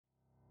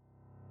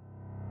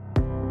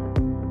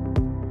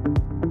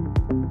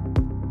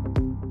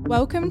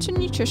Welcome to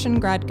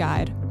Nutrition Grad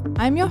Guide.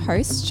 I'm your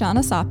host,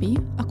 Shana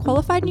Sapi, a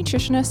qualified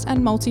nutritionist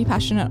and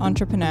multi-passionate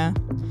entrepreneur.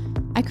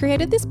 I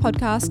created this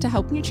podcast to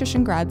help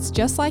nutrition grads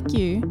just like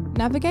you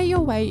navigate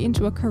your way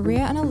into a career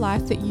and a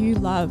life that you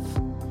love.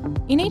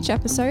 In each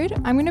episode,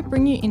 I'm going to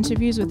bring you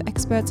interviews with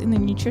experts in the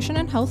nutrition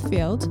and health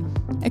field,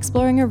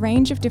 exploring a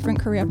range of different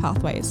career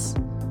pathways.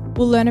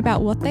 We'll learn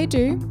about what they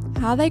do,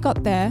 how they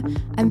got there,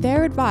 and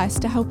their advice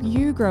to help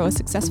you grow a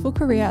successful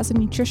career as a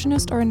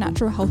nutritionist or a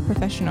natural health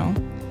professional.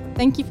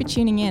 Thank you for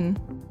tuning in.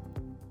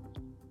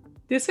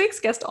 This week's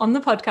guest on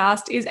the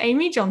podcast is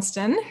Amy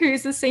Johnston, who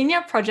is the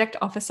Senior Project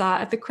Officer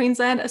at the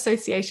Queensland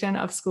Association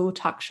of School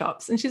Tuck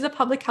Shops. And she's a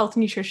public health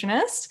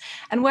nutritionist,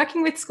 and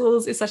working with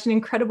schools is such an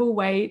incredible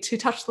way to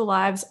touch the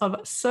lives of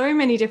so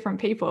many different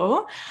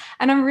people.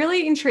 And I'm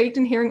really intrigued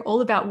in hearing all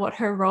about what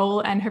her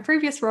role and her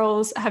previous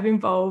roles have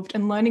involved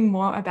and learning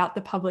more about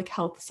the public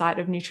health side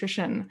of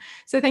nutrition.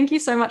 So thank you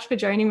so much for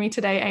joining me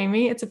today,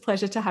 Amy. It's a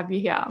pleasure to have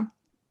you here.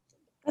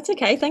 That's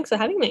okay. Thanks for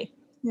having me.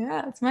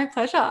 Yeah, it's my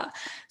pleasure.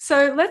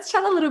 So let's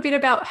chat a little bit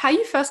about how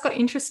you first got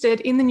interested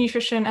in the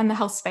nutrition and the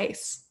health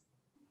space.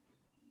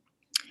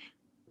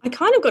 I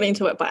kind of got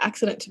into it by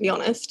accident, to be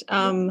honest.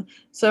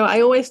 So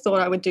I always thought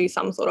I would do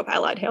some sort of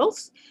allied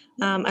health.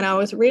 And I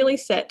was really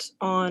set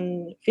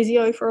on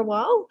physio for a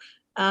while.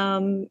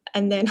 And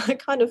then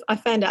I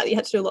found out you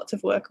had to do lots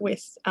of work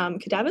with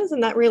cadavers,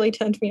 and that really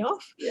turned me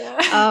off.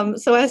 Yeah.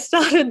 So I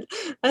started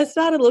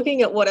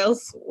looking at what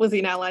else was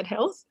in allied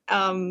health.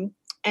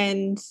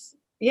 And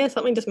yeah,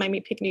 something just made me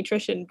pick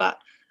nutrition. But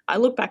I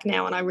look back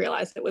now and I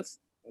realised it was,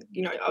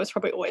 I was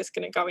probably always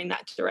going to go in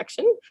that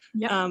direction.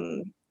 Yeah.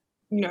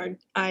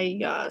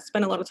 I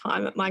spent a lot of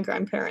time at my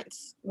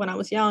grandparents' when I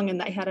was young,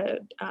 and they had a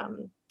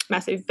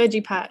massive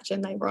veggie patch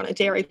and they were on a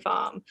dairy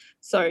farm.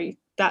 So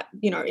that,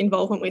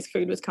 involvement with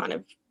food was kind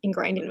of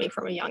ingrained in me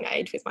from a young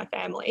age with my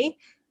family.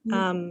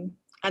 And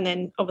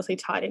then obviously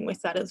tied in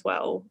with that as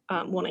well,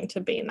 wanting to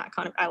be in that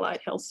kind of allied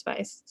health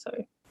space. So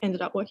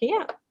ended up working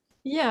out.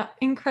 Yeah,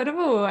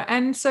 incredible.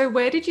 And so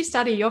where did you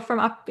study? You're from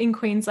up in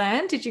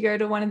Queensland. Did you go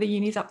to one of the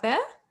unis up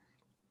there?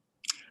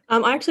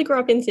 I actually grew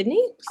up in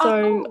Sydney.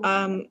 So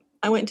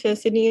I went to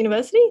Sydney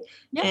University.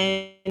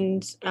 Yeah.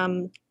 And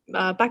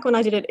back when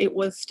I did it, it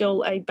was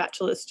still a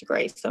bachelor's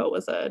degree. So it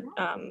was a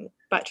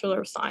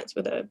Bachelor of Science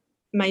with a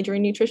major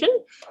in nutrition,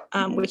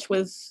 which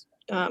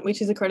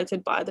is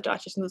accredited by the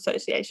Dietitians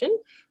Association.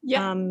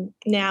 Yeah.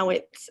 Now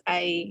it's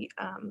a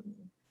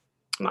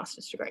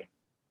master's degree.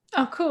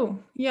 Oh, cool.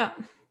 Yeah.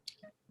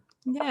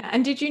 Yeah.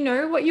 And did you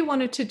know what you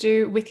wanted to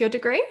do with your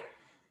degree?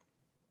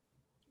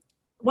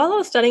 While I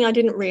was studying, I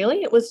didn't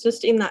really. It was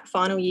just in that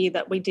final year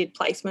that we did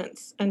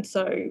placements, and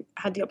so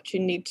had the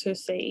opportunity to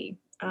see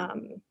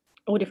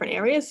all different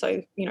areas.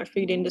 So,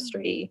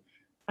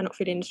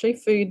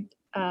 food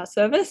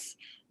service,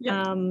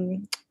 Yeah.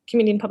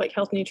 community and public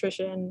health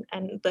nutrition,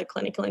 and the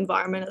clinical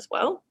environment as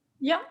well.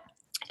 Yeah.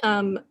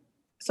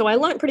 So I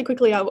learned pretty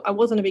quickly I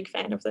wasn't a big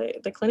fan of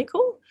the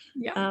clinical.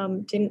 Yeah.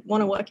 Didn't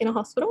want to work in a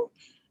hospital.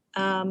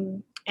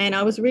 And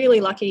I was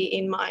really lucky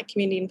in my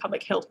community and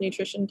public health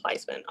nutrition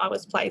placement. I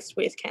was placed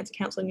with Cancer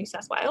Council in New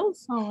South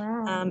Wales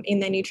in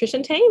their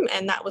nutrition team,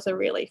 and that was a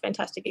really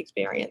fantastic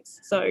experience.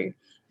 So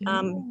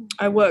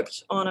I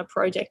worked on a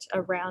project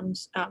around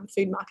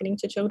food marketing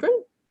to children.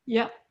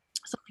 Yeah.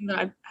 Something that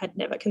I had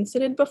never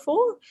considered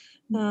before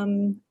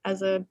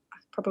as a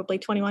probably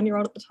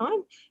 21-year-old at the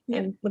time,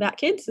 and without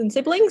kids and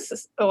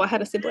siblings. I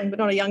had a sibling, but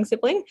not a young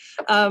sibling.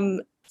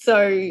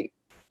 So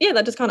yeah,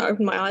 that just kind of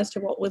opened my eyes to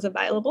what was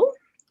available,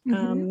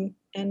 and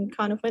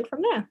kind of went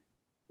from there.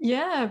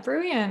 Yeah,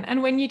 brilliant.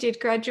 And when you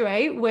did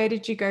graduate, where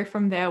did you go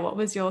from there? What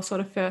was your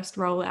sort of first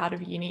role out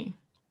of uni?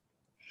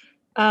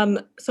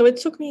 So it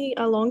took me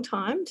a long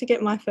time to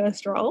get my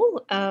first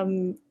role,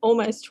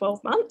 almost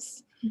 12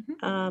 months.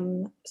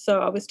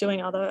 So I was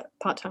doing other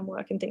part-time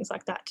work and things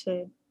like that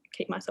to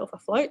keep myself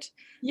afloat.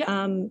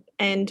 Yeah.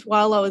 And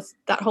while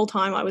that whole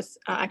time I was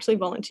actually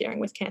volunteering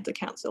with Cancer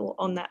Council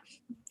on that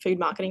food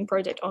marketing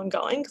project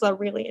ongoing, because I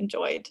really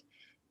enjoyed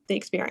the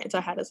experience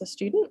I had as a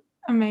student.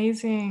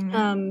 Amazing.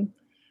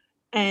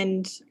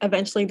 And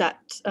eventually that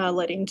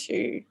led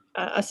into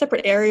a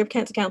separate area of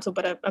Cancer Council,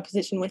 but a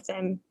position with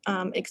them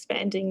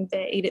expanding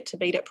their Eat It to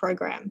Beat It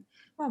program,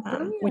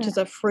 which is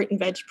a fruit and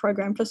veg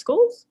program for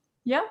schools.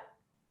 Yeah.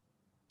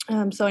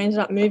 So I ended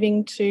up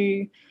moving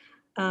to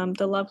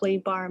the lovely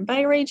Byron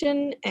Bay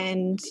region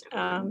and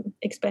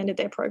expanded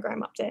their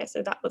program up there.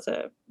 So that was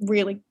a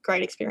really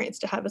great experience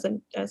to have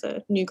as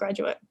a new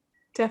graduate.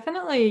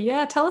 Definitely.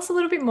 Yeah. Tell us a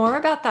little bit more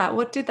about that.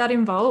 What did that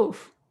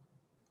involve?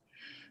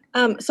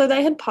 So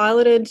they had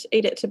piloted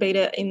Eat It to Beat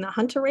It in the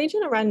Hunter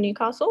region around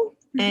Newcastle,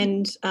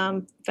 and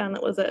found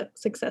that was a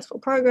successful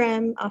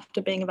program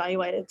after being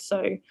evaluated.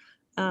 So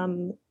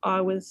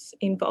I was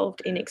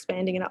involved in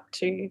expanding it up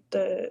to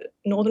the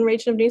northern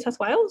region of New South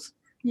Wales.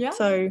 Yeah.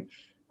 So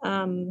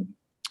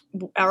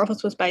our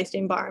office was based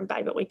in Byron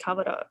Bay, but we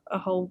covered a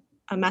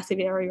massive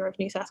area of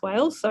New South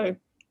Wales. So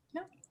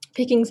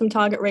picking some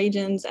target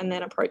regions and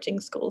then approaching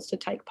schools to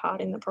take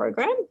part in the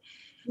program.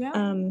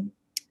 Yeah.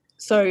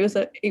 So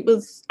it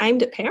was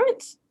aimed at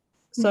parents.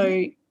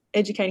 So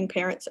educating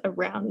parents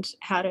around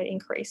how to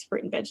increase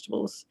fruit and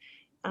vegetables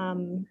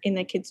in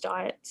their kids'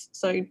 diets.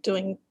 So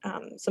doing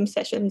some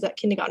sessions at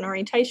kindergarten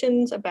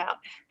orientations about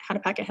how to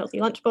pack a healthy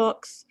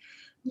lunchbox,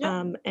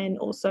 and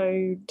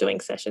also doing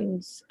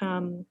sessions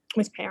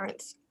with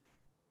parents,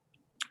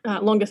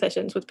 longer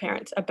sessions with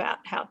parents about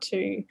how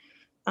to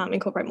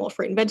incorporate more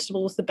fruit and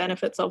vegetables, the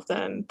benefits of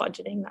them,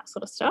 budgeting, that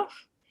sort of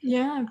stuff.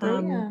 Yeah,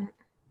 brilliant.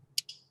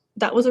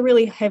 That was a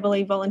really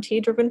heavily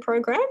volunteer-driven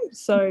program.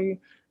 So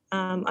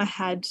I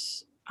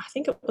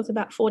think it was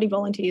about 40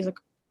 volunteers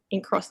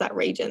across that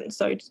region.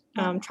 So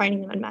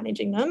training them and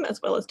managing them,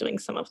 as well as doing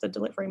some of the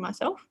delivery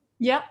myself.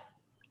 Yeah.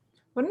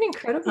 What an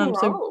incredible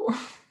role.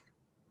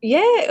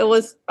 Yeah, it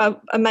was an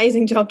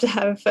amazing job to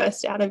have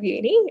first out of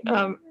uni.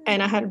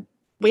 And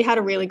we had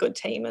a really good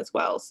team as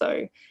well.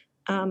 So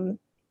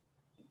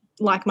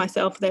like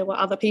myself, there were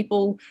other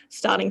people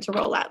starting to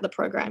roll out the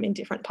program in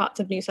different parts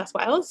of New South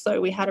Wales. So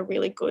we had a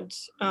really good,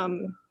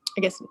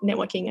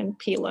 networking and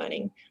peer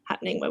learning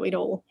happening, where we'd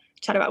all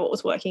chat about what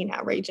was working in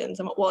our regions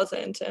and what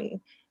wasn't, and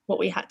what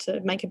we had to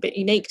make a bit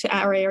unique to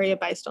our area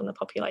based on the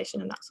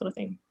population and that sort of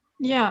thing.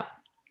 Yeah.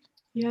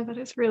 Yeah, that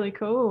is really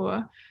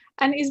cool.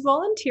 And is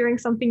volunteering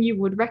something you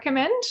would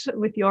recommend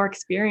with your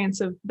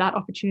experience of that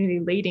opportunity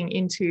leading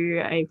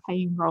into a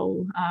paying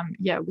role?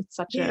 With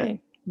such a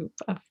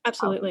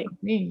absolutely.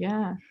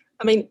 Yeah.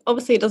 I mean,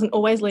 obviously it doesn't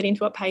always lead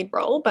into a paid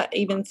role, but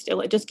even still,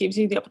 it just gives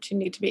you the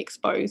opportunity to be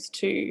exposed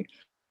to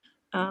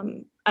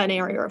an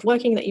area of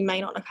working that you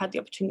may not have had the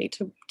opportunity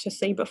to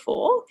see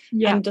before,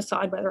 and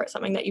decide whether it's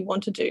something that you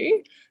want to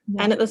do,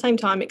 and at the same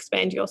time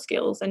expand your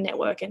skills and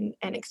network and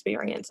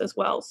experience as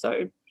well.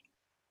 So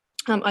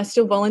I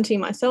still volunteer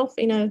myself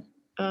in a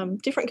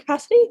different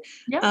capacity,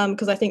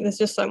 because I think there's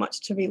just so much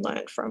to be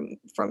learnt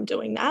from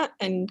doing that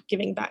and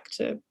giving back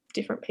to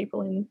different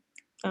people in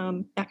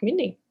our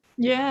community.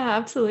 Yeah,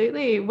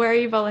 absolutely. Where are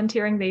you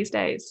volunteering these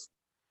days?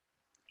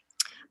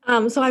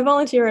 So I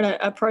volunteer at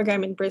a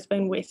program in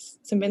Brisbane with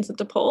St Vincent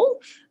de Paul,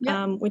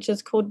 which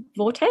is called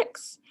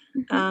Vortex,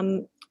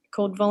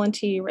 called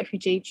Volunteer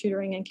Refugee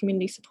Tutoring and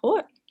Community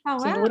Support. Oh, wow.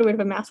 So it's a little bit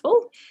of a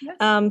mouthful.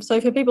 Yes. So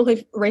for people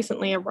who've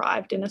recently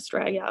arrived in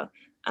Australia,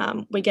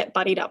 we get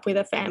buddied up with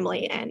a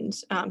family and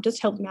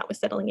just help them out with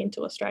settling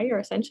into Australia,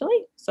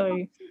 essentially.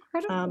 So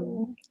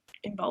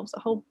involves a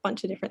whole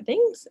bunch of different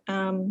things,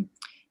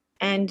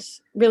 and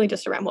really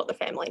just around what the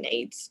family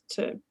needs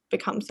to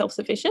become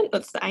self-sufficient.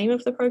 That's the aim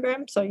of the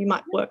program. So you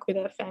might work with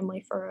a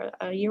family for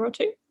a year or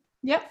two.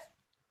 Yep.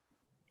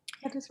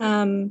 That is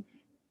right.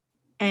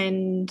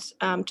 And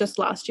just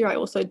last year, I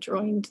also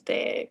joined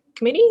their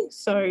committee.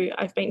 So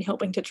I've been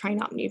helping to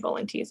train up new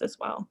volunteers as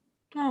well.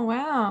 Oh,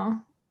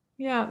 wow.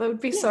 Yeah, that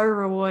would be so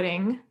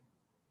rewarding.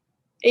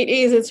 It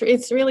is.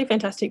 It's really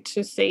fantastic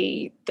to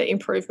see the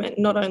improvement,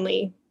 not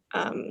only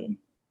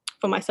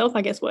for myself,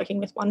 I guess, working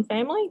with one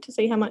family to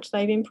see how much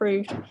they've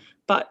improved,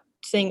 but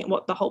seeing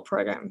what the whole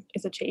program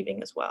is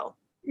achieving as well.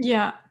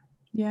 Yeah,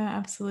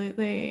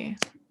 absolutely.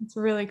 It's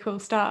really cool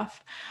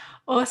stuff.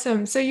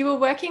 Awesome. So you were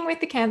working with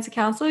the Cancer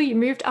Council, you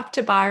moved up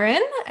to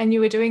Byron and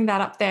you were doing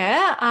that up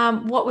there.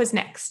 What was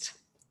next?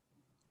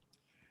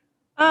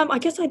 I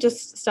guess I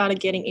just started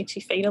getting itchy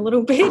feet a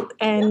little bit,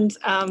 and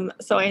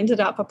so I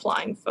ended up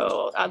applying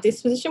for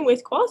this position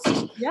with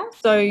Quast. Yeah.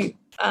 So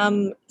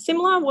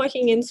similar,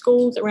 working in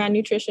schools around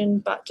nutrition,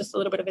 but just a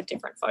little bit of a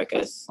different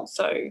focus.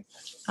 So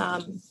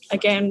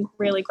again,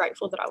 really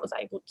grateful that I was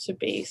able to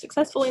be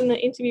successful in the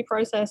interview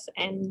process,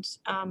 and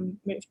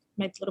made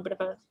a little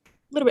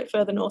bit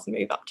further north, and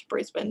move up to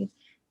Brisbane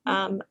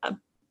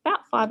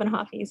about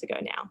 5.5 years ago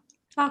now.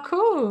 Oh,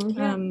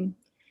 cool.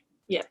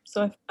 Yeah.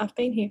 So I've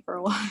been here for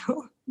a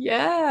while.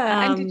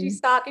 Yeah. And did you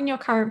start in your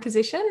current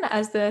position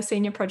as the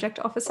senior project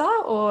officer,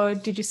 or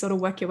did you sort of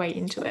work your way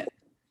into it?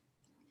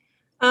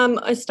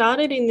 I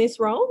started in this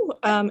role.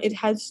 It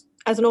has,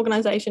 as an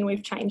organisation,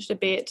 we've changed a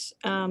bit,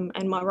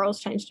 and my role's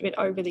changed a bit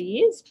over the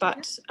years,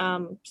 but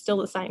still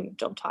the same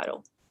job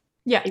title.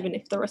 Yeah. Even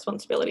if the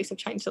responsibilities have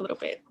changed a little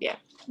bit. Yeah.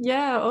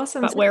 Yeah.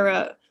 Awesome. But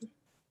we're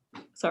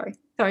sorry,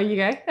 you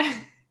go.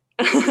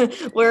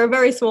 We're a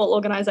very small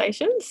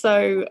organisation,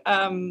 so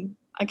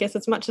I guess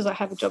as much as I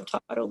have a job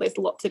title, there's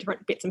lots of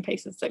different bits and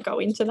pieces that go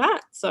into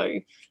that. So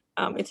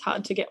it's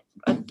hard to get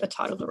a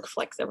title that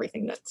reflects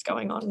everything that's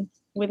going on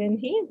within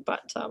here.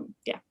 But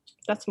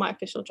that's my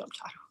official job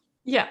title.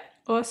 Yeah,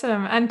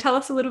 awesome. And tell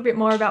us a little bit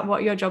more about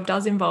what your job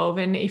does involve.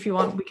 And if you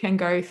want, we can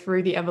go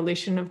through the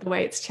evolution of the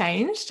way it's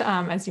changed.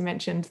 As you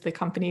mentioned, the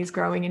company is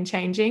growing and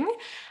changing.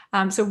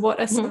 So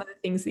what are some of the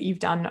things that you've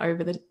done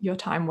over your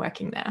time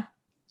working there?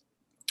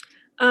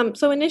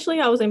 So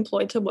initially I was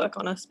employed to work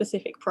on a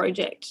specific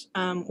project,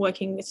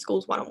 working with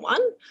schools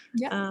one-on-one.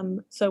 Yeah.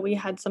 So we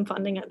had some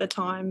funding at the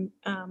time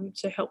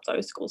to help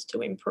those schools to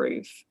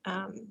improve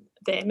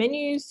their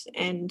menus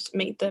and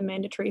meet the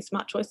mandatory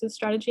Smart Choices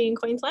strategy in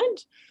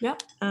Queensland. Yeah.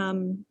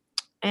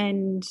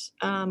 And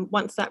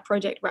once that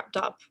project wrapped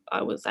up,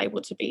 I was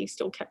able to be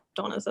still kept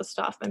on as a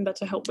staff member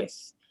to help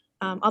with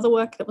other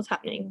work that was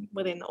happening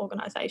within the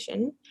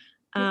organisation.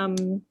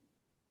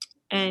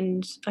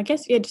 And I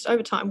guess, just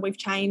over time we've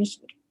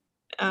changed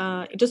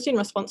just in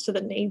response to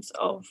the needs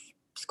of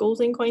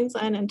schools in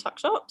Queensland and tuck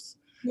shops.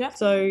 Yeah.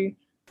 So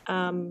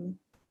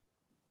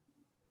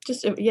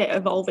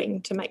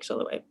evolving to make sure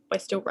that we're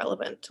still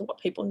relevant to what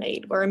people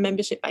need. We're a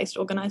membership-based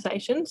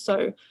organisation,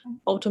 so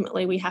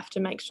ultimately we have to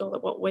make sure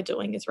that what we're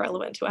doing is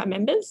relevant to our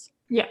members.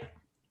 Yeah.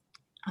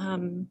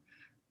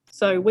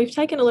 So we've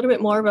taken a little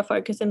bit more of a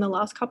focus in the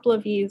last couple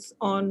of years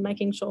on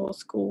making sure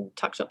school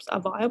tuck shops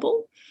are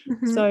viable.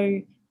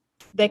 So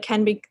there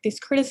can be this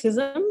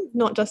criticism,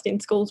 not just in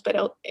schools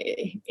but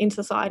in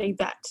society,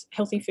 that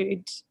healthy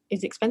food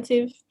is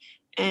expensive,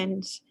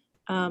 and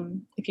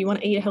if you want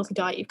to eat a healthy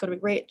diet, you've got to be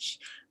rich.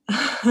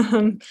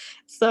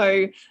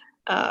 So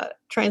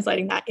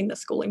translating that in the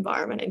school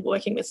environment and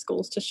working with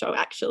schools to show,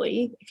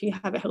 actually, if you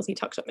have a healthy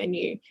tuck shop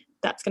menu,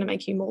 that's going to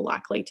make you more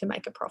likely to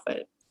make a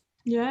profit.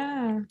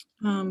 Yeah.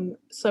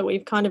 So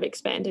we've kind of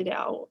expanded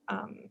our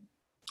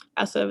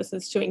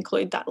services to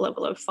include that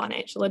level of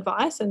financial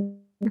advice and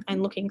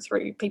looking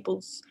through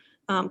people's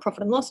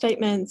profit and loss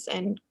statements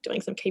and doing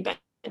some key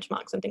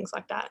benchmarks and things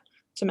like that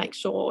to make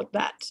sure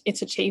that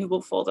it's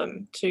achievable for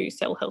them to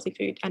sell healthy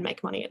food and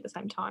make money at the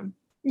same time.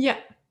 Yeah.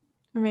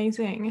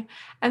 Amazing.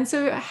 And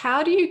so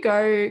how do you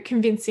go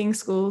convincing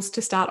schools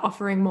to start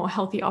offering more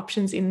healthy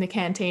options in the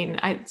canteen?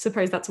 I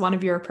suppose that's one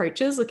of your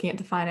approaches, looking at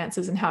the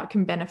finances and how it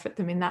can benefit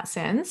them in that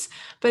sense.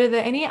 But are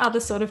there any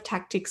other sort of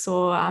tactics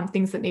or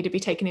things that need to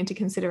be taken into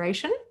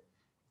consideration?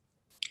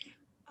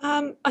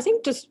 I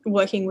think just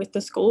working with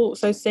the school,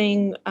 so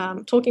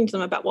talking to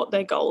them about what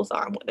their goals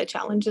are and what their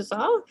challenges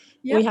are.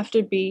 Yep. We have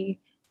to be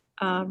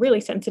really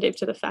sensitive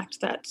to the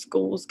fact that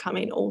schools come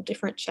in all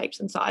different shapes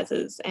and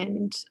sizes,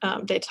 and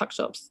their tuck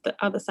shops that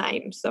are the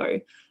same. So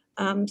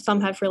some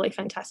have really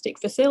fantastic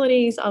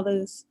facilities,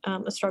 others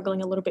are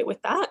struggling a little bit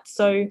with that.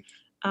 So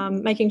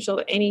making sure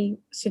that any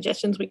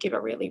suggestions we give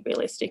are really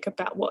realistic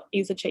about what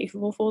is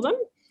achievable for them.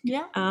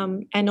 Yeah.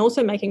 And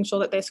also making sure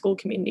that their school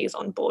community is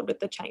on board with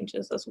the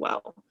changes as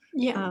well.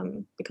 Yeah.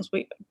 Because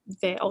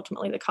they're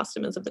ultimately the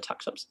customers of the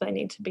tuck shops. They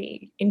need to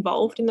be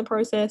involved in the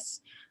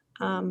process.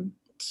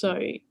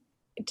 So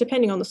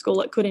depending on the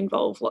school, it could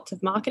involve lots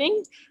of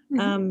marketing,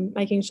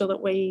 making sure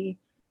that we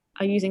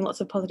are using lots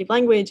of positive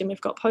language and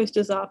we've got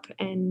posters up,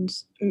 and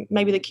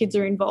maybe the kids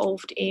are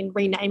involved in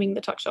renaming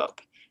the tuck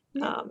shop.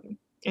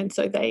 And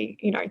so they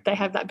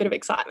have that bit of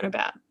excitement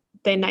about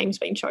their name's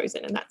been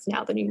chosen and that's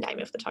now the new name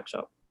of the tuck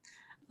shop.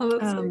 Oh,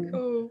 that's so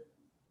cool.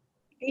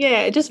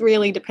 Yeah, it just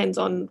really depends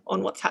on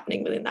what's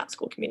happening within that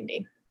school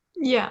community.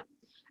 Yeah.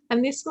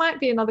 And this might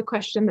be another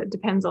question that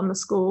depends on the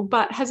school,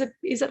 but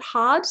is it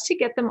hard to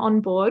get them on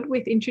board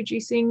with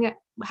introducing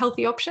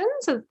healthy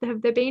options?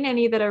 Have there been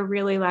any that are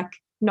really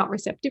not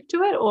receptive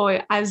to it?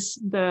 Or as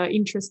the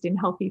interest in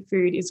healthy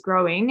food is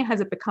growing,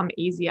 has it become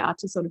easier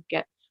to sort of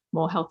get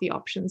more healthy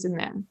options in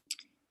there?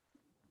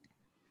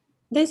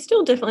 There's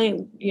still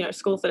definitely,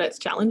 schools that it's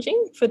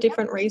challenging for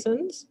different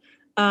reasons.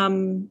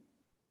 And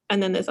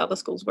then there's other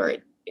schools where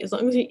as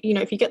long as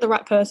if you get the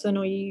right person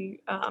or you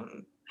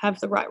have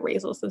the right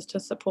resources to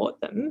support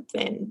them,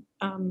 then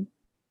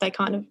they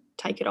kind of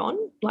take it on.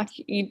 Like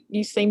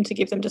you seem to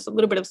give them just a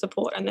little bit of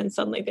support and then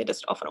suddenly they're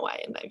just off and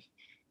away and they've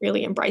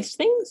really embraced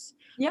things.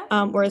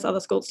 Yeah. Whereas other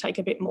schools take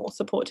a bit more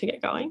support to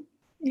get going.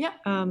 Yeah.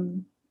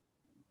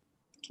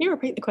 Can you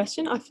repeat the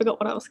question? I forgot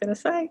what I was going to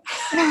say.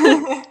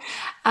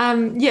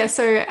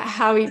 So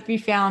how have you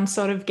found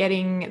sort of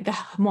getting the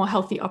more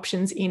healthy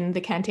options in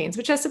the canteens,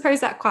 which I suppose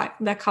that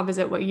covers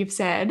it, what you've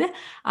said,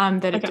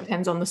 that it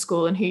depends on the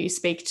school and who you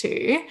speak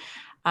to.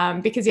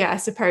 Because I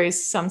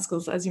suppose some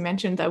schools, as you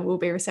mentioned, they will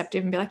be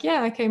receptive and be like,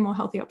 yeah, okay, more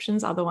healthy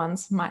options. Other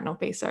ones might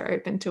not be so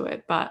open to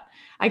it. But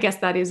I guess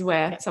that is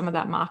where some of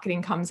that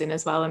marketing comes in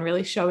as well, and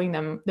really showing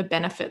them the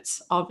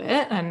benefits of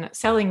it and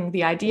selling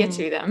the idea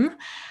to them.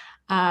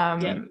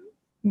 And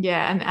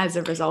as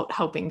a result,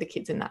 helping the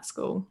kids in that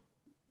school.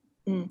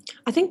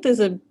 I think there's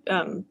a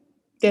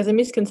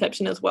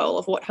misconception as well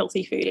of what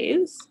healthy food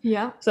is.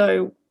 Yeah.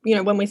 So,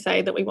 when we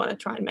say that we want to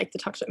try and make the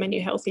tuck shop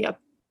menu healthier,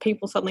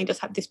 people suddenly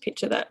just have this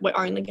picture that we're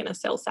only going to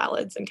sell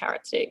salads and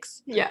carrot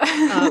sticks. Yeah.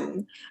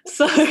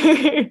 So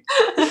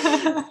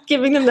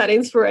giving them that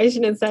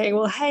inspiration and saying,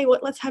 well, hey,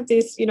 let's have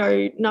this,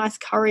 nice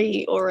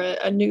curry or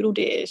a noodle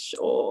dish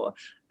or,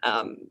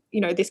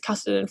 this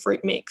custard and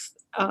fruit mix.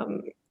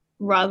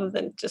 Rather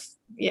than just,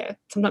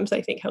 sometimes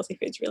they think healthy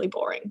food's really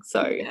boring.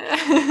 So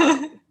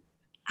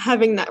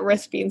having that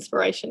recipe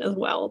inspiration as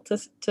well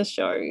to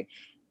show,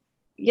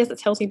 yes,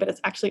 it's healthy, but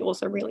it's actually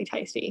also really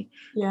tasty.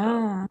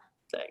 Yeah.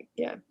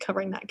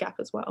 Covering that gap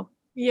as well.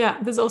 Yeah,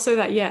 there's also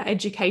that,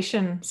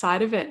 education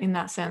side of it in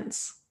that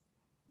sense.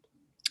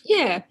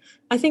 Yeah,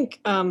 I think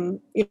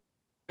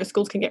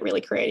schools can get really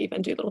creative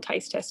and do little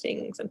taste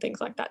testings and things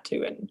like that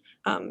too,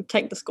 and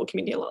take the school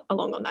community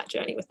along on that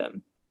journey with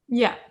them.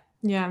 Yeah,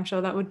 I'm sure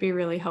that would be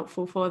really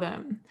helpful for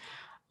them.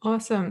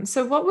 Awesome.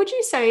 So what would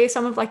you say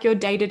some of your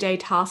day-to-day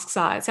tasks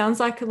are? It sounds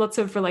like lots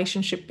of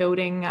relationship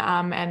building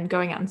and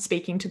going out and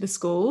speaking to the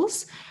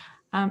schools.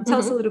 Tell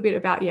us a little bit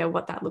about,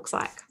 what that looks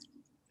like.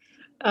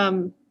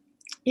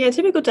 Yeah,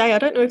 typical day. I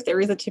don't know if there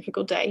is a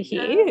typical day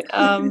here.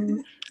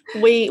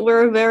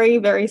 We're a very,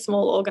 very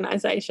small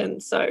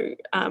organisation. So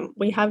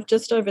we have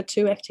just over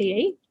 2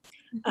 FTE,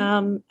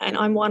 and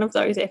I'm one of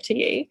those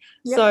FTE.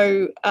 Yep.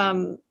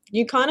 So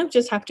you kind of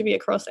just have to be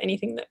across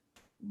anything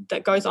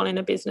that goes on in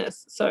a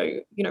business. So,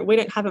 you know, we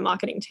don't have a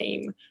marketing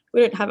team. We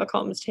don't have a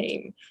comms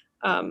team.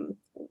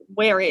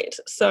 We're it.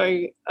 So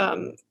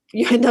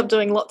you end up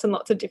doing lots and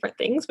lots of different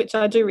things, which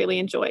I do really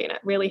enjoy, and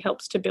it really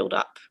helps to build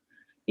up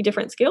your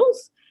different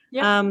skills.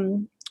 Yep.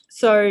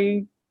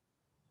 So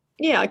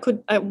yeah,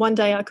 one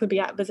day I could be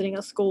out visiting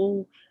a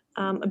school,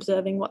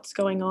 observing what's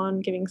going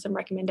on, giving some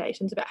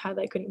recommendations about how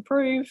they could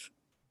improve.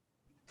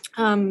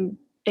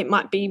 It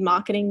might be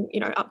marketing, you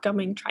know,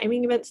 upcoming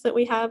training events that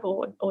we have,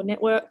 or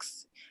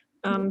networks,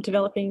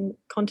 developing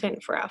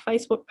content for our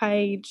Facebook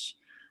page.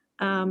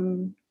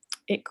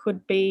 It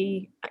could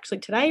be actually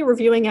today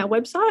reviewing our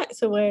website.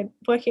 So we're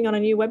working on a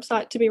new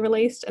website to be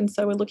released, and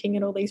so we're looking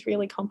at all these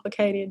really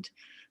complicated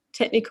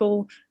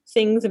technical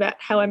things about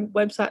how our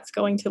website's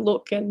going to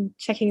look and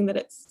checking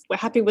that we're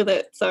happy with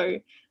it. So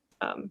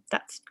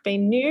that's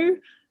been new.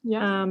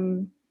 Yeah.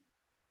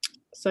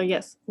 So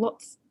yes,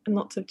 lots and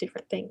lots of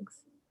different things.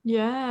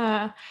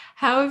 Yeah.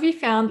 How have you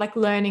found like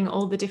learning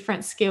all the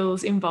different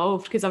skills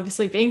involved? Because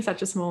obviously being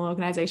such a small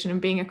organization and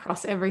being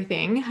across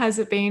everything, has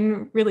it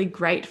been really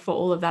great for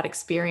all of that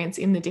experience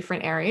in the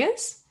different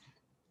areas?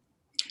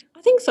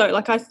 I think so.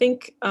 Like, I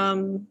think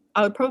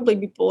I would probably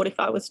be bored if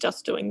I was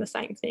just doing the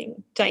same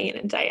thing day in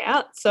and day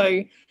out.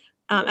 So,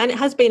 and it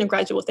has been a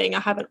gradual thing. I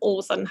haven't all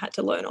of a sudden had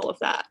to learn all of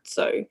that.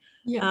 So,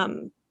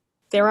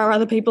 there are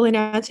other people in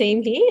our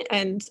team here,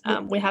 and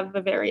we have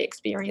a very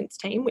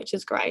experienced team, which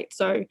is great.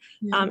 So,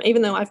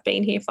 even though I've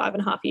been here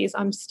 5.5 years,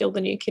 I'm still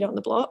the new kid on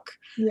the block.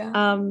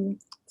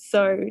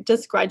 So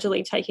just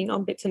gradually taking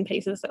on bits and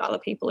pieces that other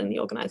people in the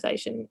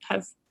organisation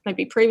have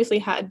maybe previously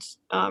had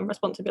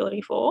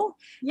responsibility for,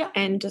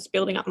 and just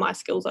building up my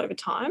skills over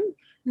time.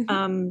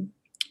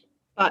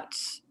 But,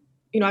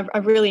 you know,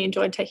 I've really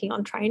enjoyed taking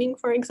on training,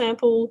 for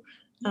example,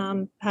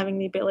 having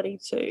the ability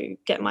to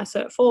get my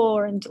Cert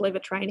 4 and deliver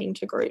training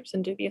to groups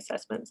and do the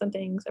assessments and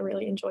things. I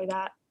really enjoy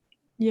that.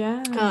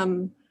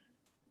 In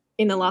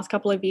the last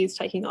couple of years,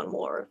 taking on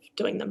more of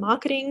doing the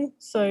marketing.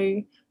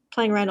 So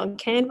playing around on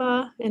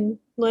Canva and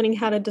learning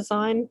how to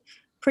design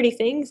pretty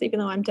things, even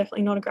though I'm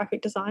definitely not a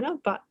graphic designer.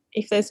 But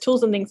if there's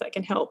tools and things that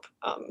can help,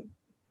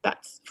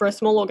 that's, for a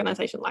small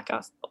organisation like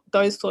us,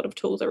 those sort of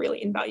tools are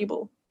really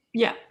invaluable.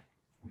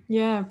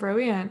 Yeah,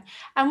 brilliant.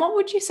 And what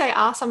would you say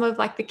are some of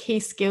like the key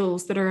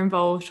skills that are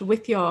involved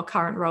with your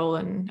current role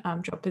and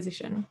job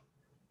position?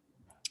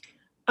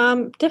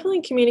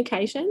 Definitely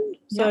communication.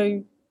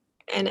 So,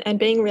 and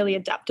being really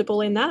adaptable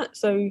in that.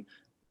 So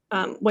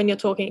when you're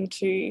talking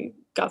to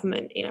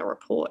government in a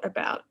report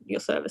about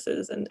your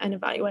services and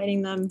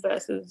evaluating them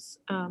versus,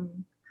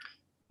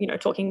 you know,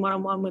 talking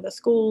one-on-one with a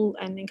school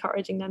and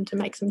encouraging them to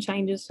make some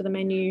changes to the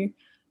menu.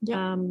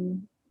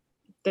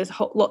 There's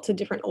lots of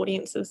different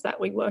audiences that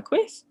we work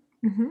with.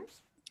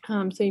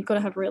 So you've got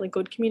to have really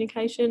good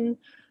communication,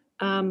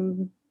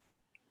 and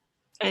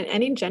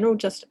in general,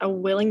 just a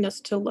willingness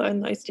to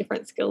learn those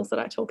different skills that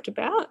I talked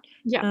about.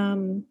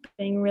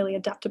 Being really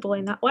adaptable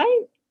in that way.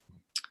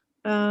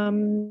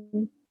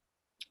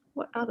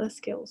 What other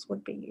skills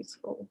would be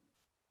useful?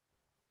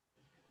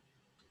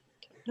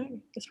 I don't know.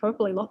 There's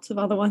probably lots of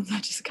other ones. I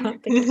just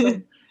can't think of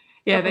them.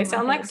 They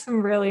sound like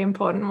some really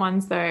important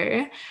ones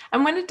though.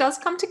 And when it does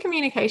come to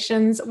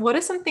communications, what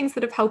are some things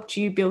that have helped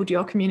you build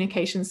your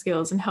communication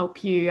skills and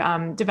help you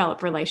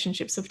develop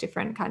relationships with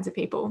different kinds of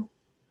people?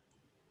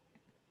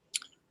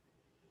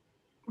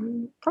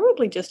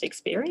 Probably just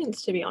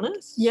experience, to be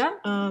honest.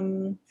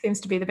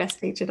 Seems to be the best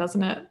teacher,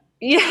 doesn't it?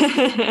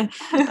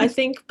 I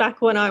think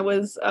back when I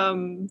was at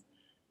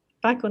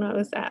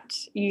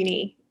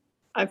uni,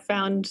 I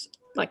found,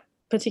 like,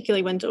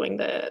 particularly when doing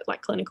the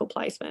clinical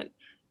placement,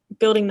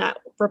 building that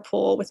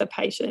rapport with a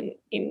patient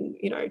in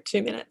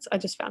 2 minutes, I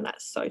just found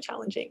that so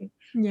challenging.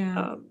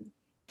 I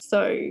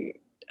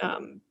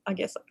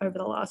guess over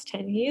the last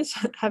 10 years,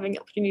 having the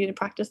opportunity to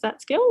practice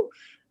that skill,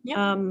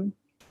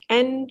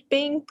 and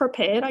being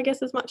prepared, I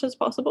guess, as much as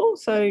possible.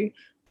 So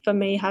for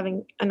me,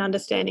 having an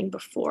understanding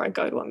before I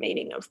go to a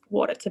meeting of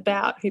what it's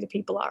about, who the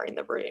people are in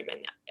the room,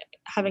 and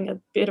having a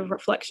bit of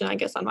reflection, I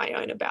guess, on my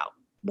own about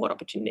what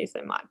opportunities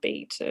there might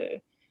be to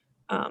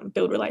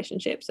build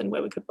relationships and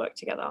where we could work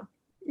together.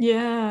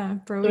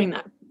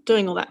 Brilliant.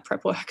 Doing all that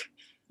prep work.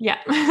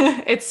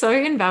 It's so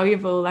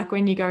invaluable, like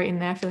when you go in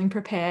there feeling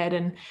prepared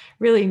and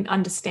really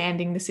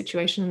understanding the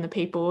situation and the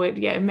people,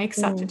 it makes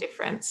such a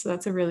difference. So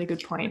that's a really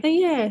good point.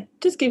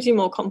 Just gives you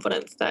more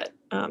confidence that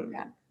and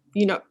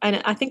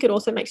I think it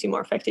also makes you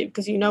more effective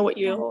because you know what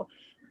you're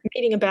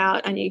meeting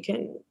about, and you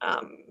can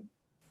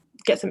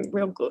get some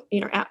real good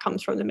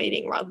outcomes from the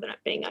meeting rather than it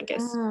being, I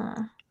guess.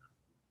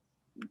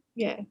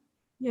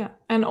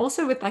 And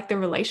also with like the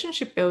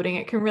relationship building,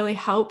 it can really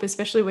help,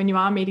 especially when you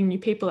are meeting new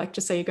people. Like,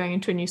 just say you're going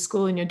into a new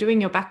school and you're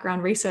doing your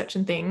background research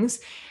and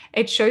things,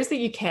 it shows that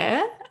you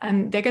care,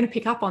 and they're going to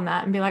pick up on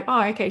that and be like,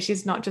 oh, okay,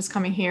 she's not just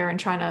coming here and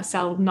trying to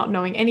sell, not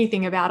knowing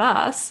anything about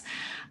us.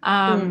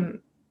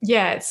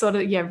 Yeah, it's sort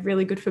of,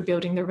 really good for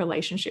building the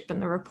relationship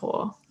and the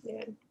rapport.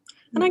 Yeah.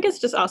 And I guess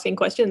just asking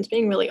questions,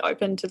 being really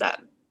open to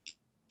that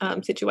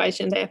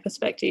situation, their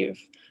perspective,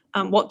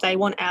 what they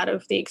want out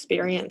of the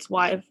experience,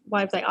 why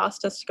have they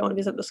asked us to go and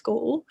visit the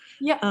school?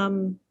 Yeah.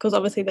 Because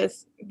obviously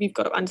you've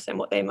got to understand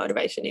what their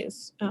motivation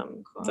is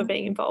for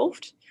being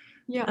involved.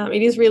 Yeah.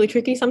 It is really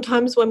tricky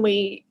sometimes when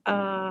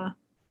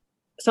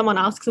someone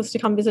asks us to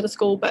come visit a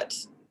school, but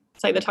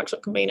say the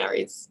tuckshop convener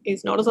is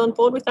not as on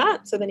board with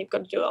that. So then you've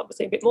got to do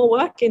obviously a bit more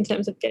work in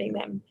terms of getting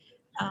them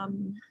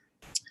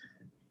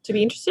to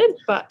be interested.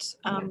 But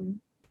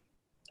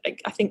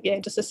I think,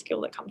 just a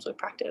skill that comes with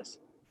practice.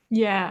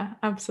 Yeah,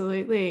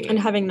 absolutely. And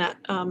having that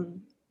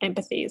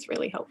empathy is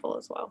really helpful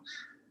as well.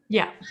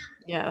 Yeah,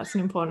 that's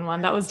an important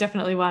one. That was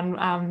definitely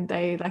one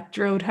they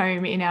drilled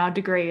home in our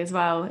degree as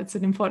well. It's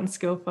an important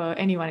skill for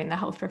anyone in the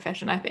health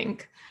profession, I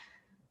think.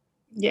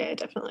 Yeah,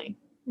 definitely.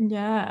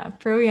 Yeah,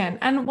 brilliant.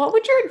 And what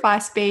would your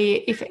advice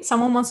be if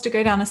someone wants to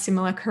go down a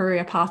similar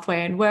career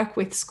pathway and work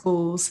with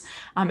schools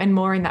and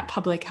more in that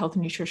public health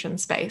and nutrition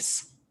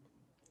space?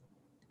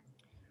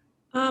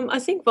 I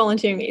think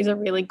volunteering is a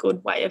really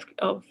good way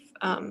of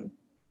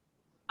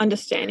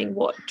understanding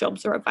what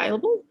jobs are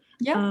available.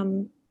 Yeah.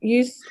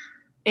 Use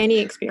any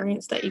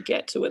experience that you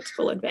get to its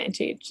full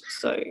advantage.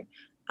 So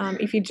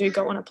if you do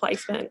go on a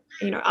placement,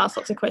 ask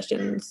lots of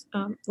questions,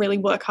 really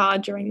work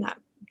hard during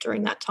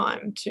that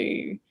time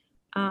to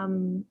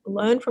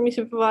learn from your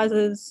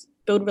supervisors,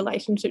 build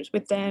relationships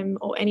with them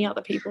or any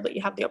other people that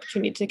you have the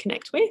opportunity to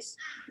connect with.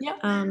 Yeah.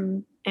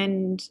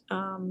 And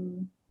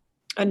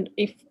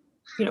if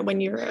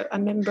when you're a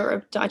member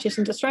of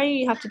Dietitians Australia,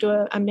 you have to do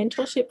a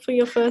mentorship for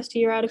your first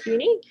year out of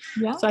uni.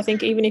 Yeah. So I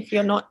think even if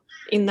you're not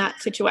in that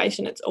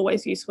situation, it's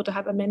always useful to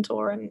have a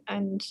mentor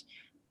and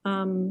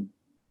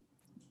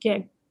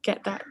get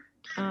that,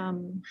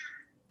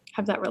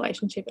 have that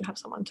relationship and have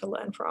someone to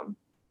learn from.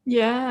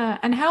 Yeah.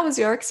 And how was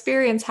your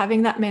experience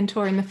having that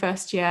mentor in the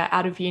first year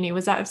out of uni?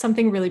 Was that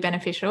something really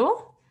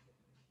beneficial?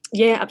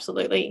 Yeah,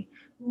 absolutely.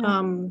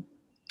 Yeah.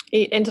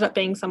 It ended up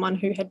being someone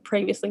who had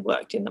previously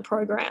worked in the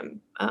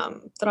program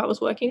that I was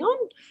working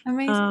on.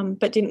 Amazing.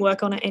 But didn't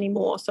work on it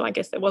anymore. So I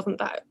guess there wasn't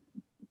that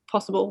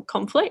possible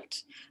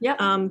conflict.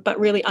 Yeah. But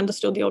really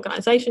understood the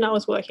organisation I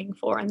was working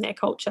for and their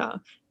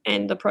culture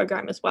and the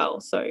program as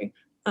well. So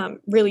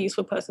really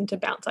useful person to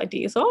bounce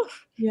ideas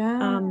off.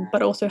 Yeah.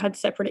 But also had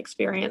separate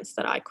experience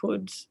that I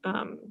could,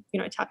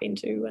 tap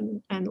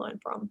into and learn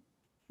from.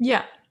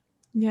 Yeah.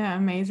 Yeah,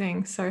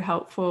 amazing. So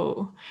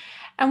helpful.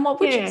 And what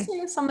would you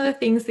say are some of the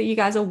things that you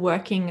guys are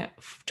working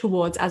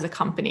towards as a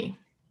company?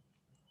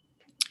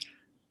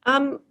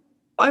 Over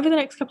the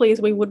next couple of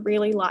years, we would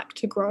really like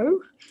to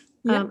grow.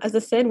 Yeah. As I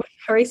said, we're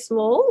very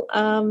small.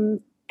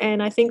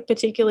 And I think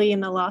particularly in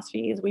the last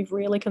few years, we've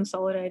really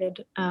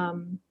consolidated our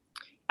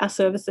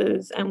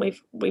services and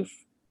we've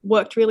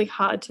worked really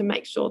hard to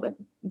make sure that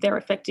they're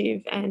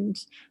effective and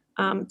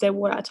they're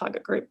what our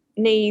target group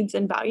needs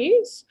and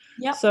values.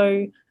 Yeah.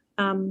 So,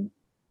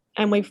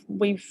 and we've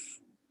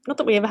not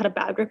that we ever had a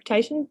bad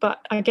reputation,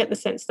 but I get the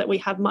sense that we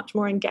have much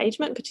more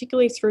engagement,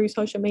 particularly through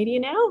social media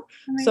now.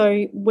 Amazing.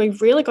 So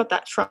we've really got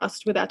that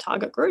trust with our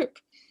target group.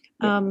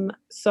 Yeah.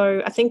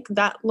 So I think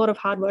that a lot of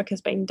hard work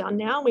has been done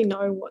now. We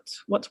know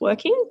what's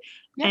working,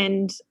 Yeah.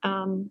 and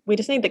we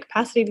just need the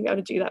capacity to be able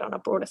to do that on a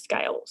broader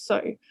scale.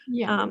 So,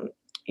 Yeah.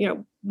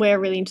 We're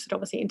really interested,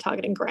 obviously, in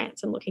targeting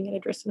grants and looking at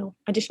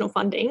additional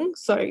funding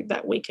so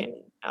that we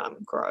can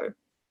grow.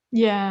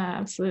 Yeah,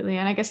 absolutely.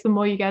 And I guess the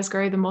more you guys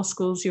grow, the more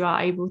schools you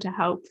are able to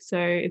help. So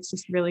it's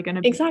just really going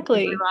to be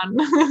exactly.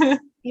 everyone.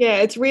 Yeah,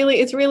 it's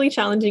really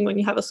challenging when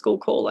you have a school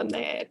call and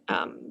they're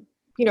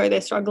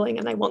they're struggling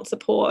and they want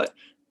support,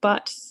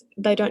 but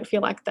they don't feel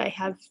like they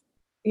have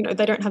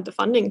they don't have the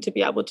funding to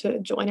be able to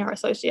join our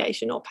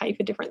association or pay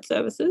for different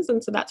services.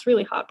 And so that's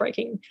really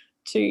heartbreaking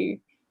to, you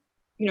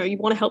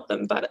want to help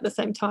them, but at the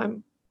same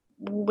time,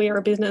 we're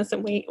a business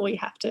and we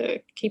have to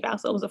keep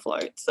ourselves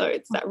afloat. So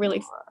it's that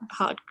really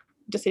hard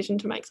decision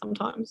to make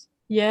sometimes.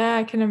 Yeah,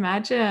 I can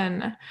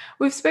imagine.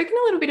 We've spoken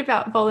a little bit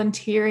about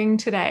volunteering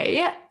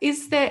today.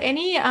 Is there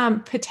any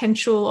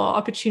potential or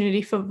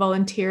opportunity for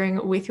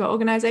volunteering with your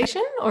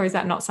organisation, or is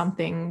that not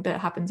something that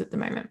happens at the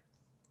moment?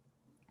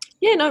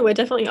 Yeah, no, we're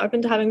definitely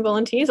open to having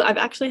volunteers. I've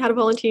actually had a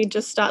volunteer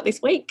just start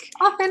this week,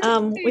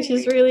 which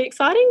is really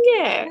exciting.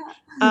 Yeah.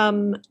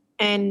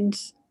 And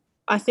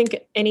I think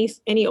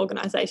any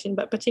organisation,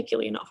 but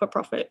particularly a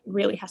not-for-profit,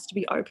 really has to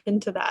be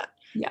open to that.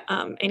 Yeah.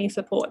 Any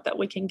support that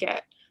we can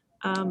get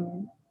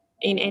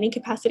in any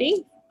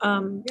capacity.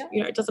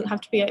 It doesn't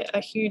have to be a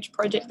huge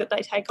project that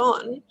they take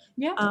on.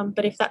 Yeah.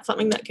 But if that's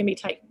something that can be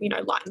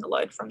lighten the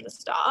load from the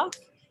staff.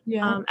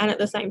 Yeah. And at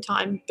the same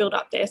time build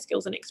up their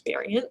skills and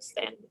experience,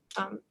 then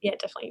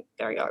definitely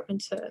very open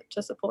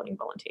to supporting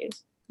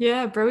volunteers.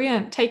 Yeah,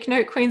 brilliant. Take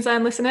note,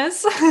 Queensland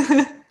listeners.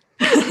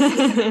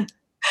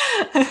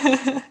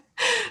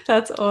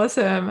 That's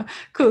awesome.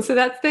 Cool. So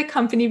that's the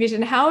company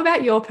vision. How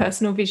about your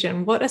personal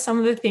vision? What are some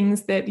of the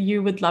things that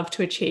you would love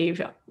to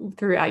achieve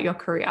throughout your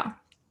career?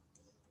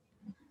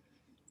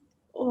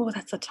 Oh,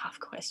 that's a tough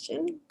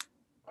question.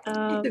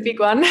 It's a big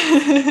one.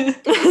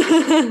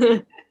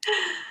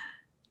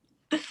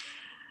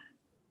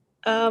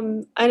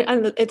 And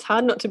it's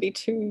hard not to be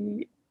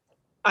too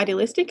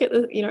idealistic at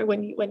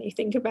when you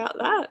think about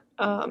that.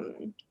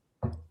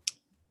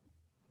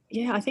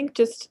 Yeah, I think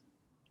just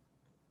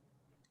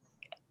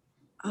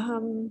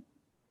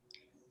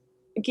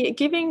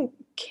giving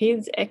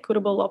kids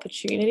equitable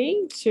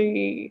opportunity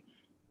to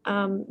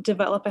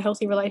develop a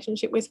healthy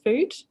relationship with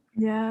food.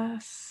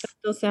 Yes.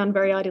 That does sound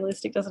very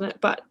idealistic, doesn't it?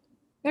 But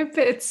no, but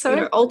it's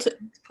so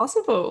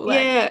possible.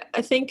 Yeah,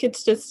 I think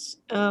it's just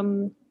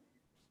we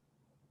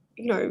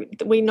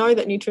know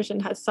that nutrition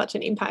has such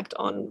an impact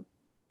on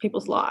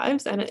people's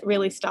lives, and it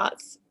really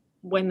starts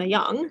when they're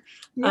young.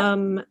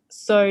 Yep.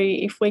 So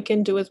if we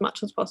can do as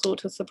much as possible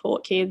to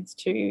support kids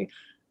to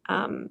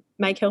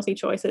make healthy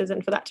choices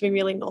and for that to be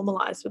really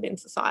normalized within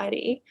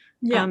society,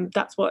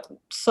 that's what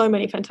so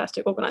many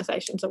fantastic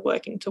organizations are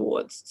working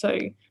towards. So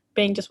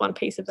being just one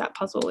piece of that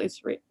puzzle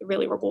is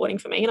really rewarding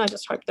for me, and I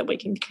just hope that we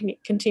can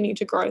continue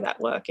to grow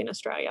that work in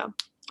Australia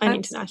and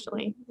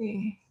internationally.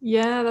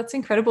 Yeah, that's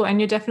incredible.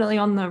 And you're definitely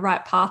on the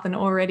right path and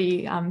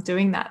already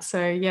doing that.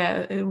 So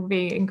yeah, it will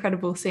be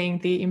incredible seeing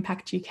the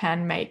impact you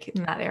can make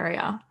in that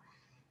area.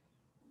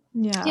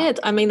 Yeah,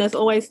 I mean, there's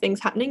always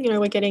things happening.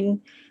 We're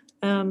getting,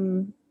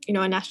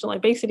 a national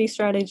obesity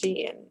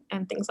strategy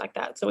and things like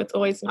that. So it's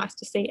always nice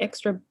to see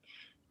extra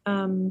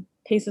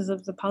pieces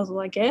of the puzzle,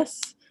 I guess,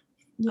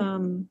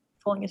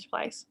 falling into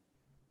place.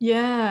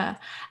 Yeah.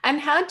 And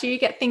how do you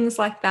get things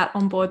like that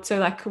on board? So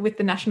like with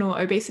the national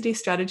obesity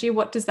strategy,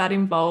 what does that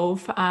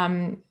involve?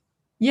 Tell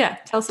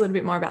us a little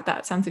bit more about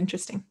that. Sounds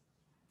interesting.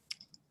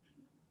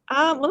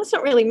 Well, that's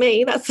not really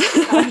me. That's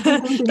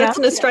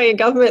an Australian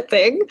government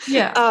thing.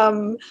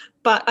 Yeah.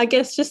 But I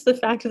guess just the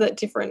fact that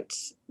different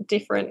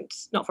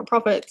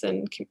not-for-profits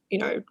and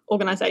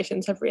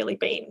organisations have really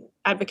been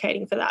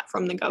advocating for that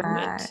from the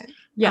government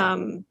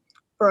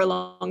for a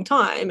long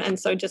time, and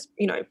so just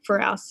for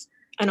us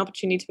an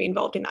opportunity to be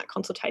involved in that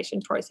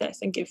consultation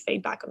process and give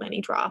feedback on any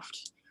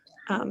draft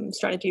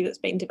strategy that's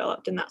been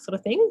developed and that sort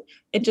of thing.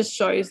 It just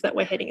shows that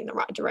we're heading in the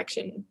right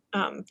direction,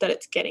 that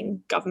it's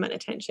getting government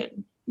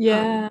attention.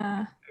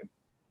 Yeah,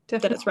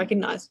 that it's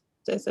recognised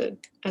as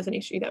an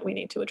issue that we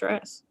need to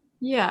address.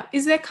 Yeah.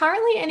 Is there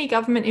currently any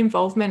government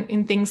involvement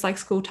in things like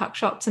school tuck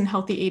shops and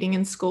healthy eating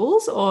in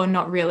schools, or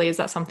not really? Is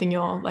that something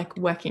you're like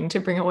working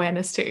to bring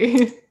awareness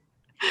to?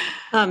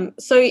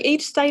 So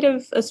each state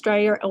of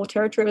Australia or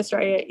territory of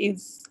Australia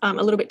is a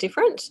little bit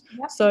different.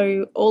 Yep.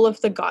 So all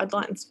of the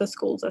guidelines for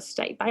schools are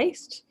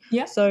state-based.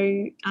 Yeah.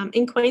 So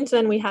in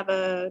Queensland, we have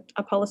a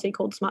policy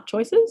called Smart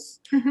Choices,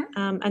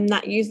 and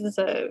that uses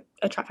a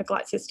traffic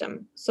light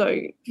system. So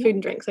food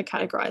and drinks are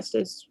categorised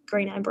as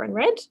green, amber and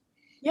red.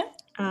 Yeah.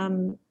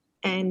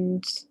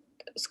 And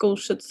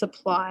schools should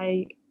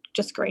supply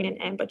just green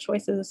and amber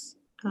choices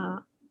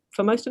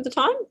for most of the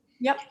time.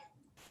 Yep.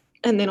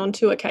 And then on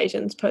 2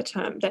 occasions per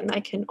term, then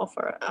they can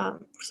offer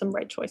some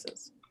red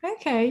choices.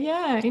 Okay,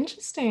 yeah,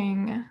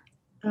 interesting.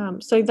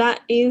 So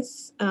that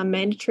is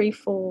mandatory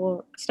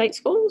for state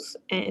schools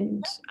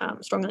and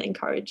strongly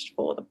encouraged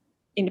for the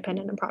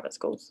independent and private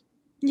schools.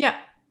 Yeah,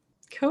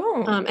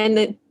 cool. And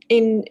that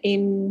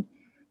in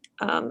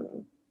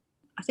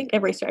I think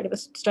every state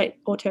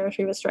or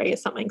territory of Australia,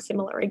 something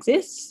similar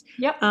exists.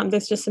 Yep.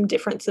 There's just some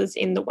differences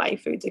in the way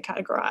foods are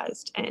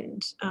categorised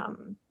and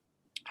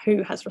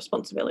who has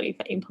responsibility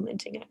for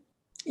implementing it.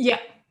 Yeah,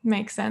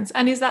 makes sense.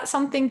 And is that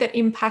something that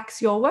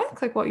impacts your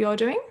work, like what you're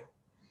doing?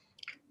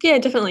 Yeah,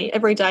 definitely.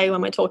 Every day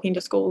when we're talking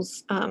to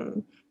schools,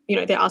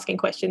 they're asking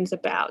questions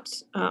about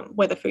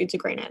whether foods are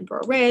green, amber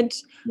or red,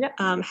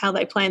 how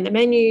they plan the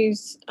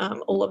menus,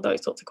 all of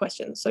those sorts of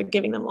questions. So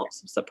giving them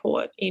lots of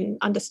support in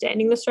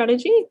understanding the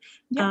strategy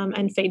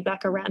and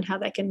feedback around how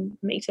they can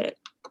meet it.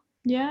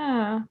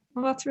 Yeah.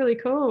 Well, that's really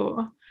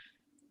cool.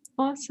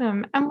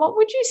 Awesome. And what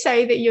would you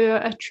say that you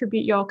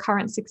attribute your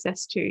current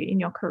success to in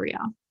your career?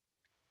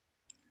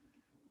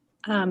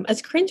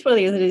 As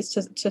cringeworthy as it is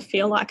to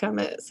feel like I'm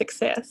a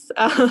success,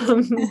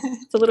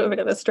 it's a little bit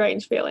of a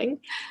strange feeling.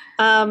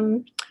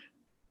 I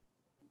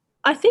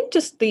think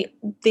just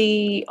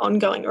the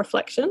ongoing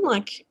reflection,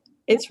 like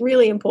it's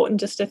really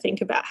important just to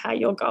think about how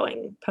you're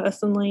going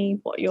personally,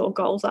 what your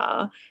goals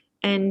are,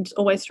 and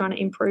always trying to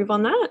improve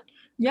on that.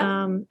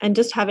 Yeah. And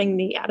just having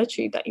the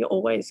attitude that you're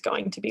always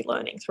going to be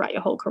learning throughout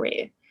your whole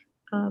career.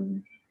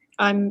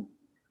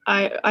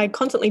 I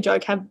constantly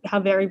joke how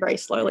very, very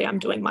slowly I'm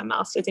doing my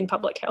master's in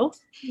public health.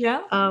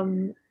 Yeah.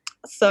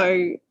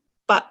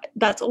 But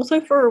that's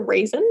also for a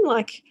reason.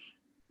 Like,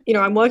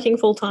 I'm working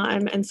full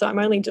time, and so I'm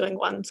only doing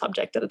one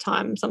subject at a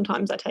time.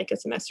 Sometimes I take a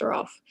semester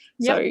off.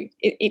 Yep. So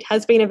it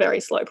has been a very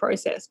slow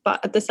process.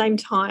 But at the same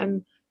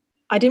time,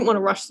 I didn't want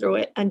to rush through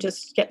it and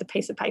just get the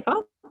piece of paper.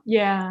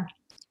 Yeah.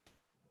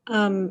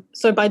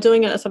 So by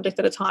doing it a subject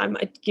at a time,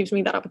 it gives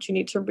me that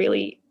opportunity to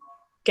really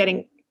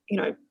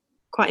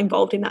quite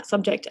involved in that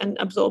subject and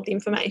absorb the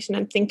information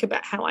and think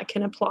about how I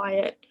can apply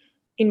it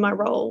in my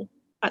role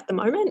at the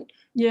moment.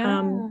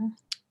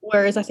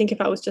 Whereas I think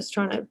if I was just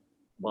trying to,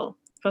 well,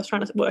 if I was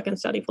trying to work and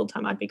study full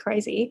time, I'd be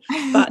crazy.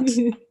 But,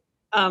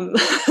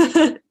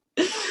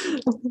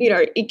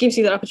 it gives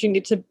you that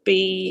opportunity to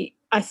be,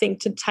 I think,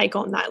 to take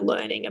on that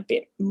learning a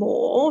bit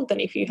more than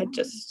if you had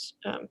just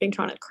been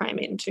trying to cram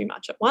in too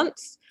much at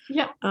once.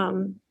 Yeah.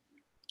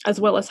 As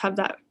well as have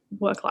that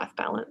work-life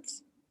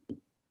balance.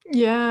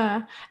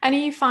 Yeah. And are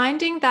you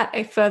finding that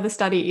a further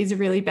study is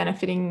really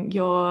benefiting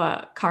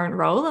your current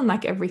role and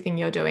like everything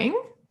you're doing?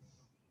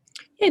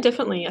 Yeah,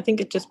 definitely. I think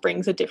it just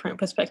brings a different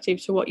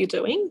perspective to what you're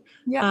doing.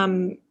 Yeah.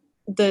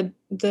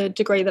 The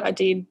degree that I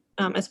did,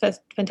 as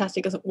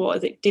fantastic as it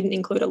was, it didn't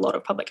include a lot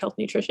of public health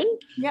nutrition.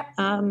 Yeah.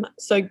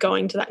 So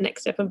going to that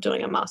next step of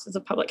doing a Masters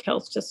of Public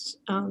Health just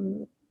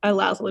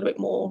allows a little bit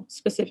more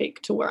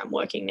specific to where I'm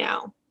working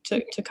now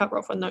to cover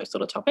off on those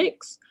sort of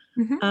topics.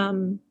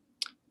 Mm-hmm.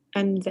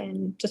 And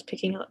then just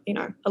picking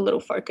a little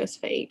focus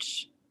for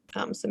each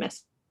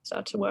semester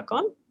to work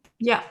on.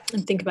 Yeah.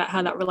 And think about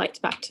how that relates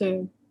back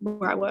to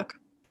where I work.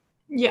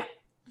 Yeah.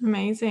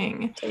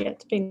 Amazing. So yeah,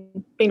 it's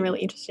been really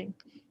interesting.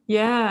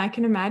 Yeah, I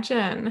can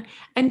imagine.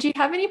 And do you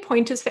have any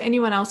pointers for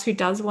anyone else who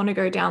does want to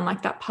go down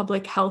like that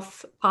public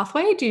health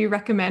pathway? Do you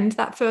recommend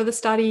that further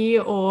study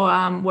or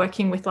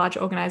working with large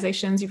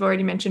organizations? You've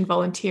already mentioned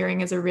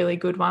volunteering as a really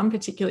good one,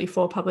 particularly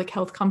for public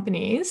health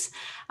companies.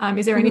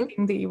 Is there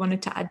anything that you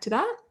wanted to add to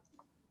that?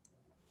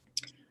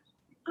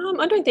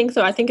 I don't think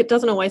so. I think it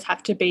doesn't always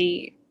have to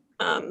be,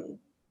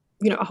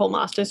 a whole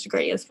master's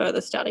degree as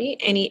further study.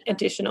 Any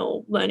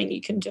additional learning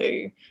you can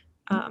do,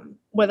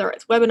 whether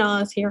it's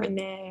webinars here and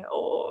there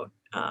or,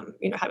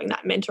 having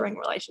that mentoring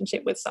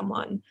relationship with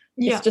someone.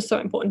 Yeah. It's just so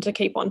important to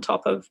keep on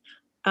top of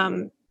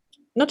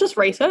not just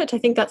research. I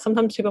think that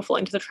sometimes people fall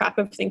into the trap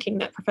of thinking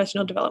that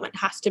professional development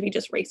has to be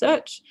just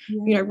research,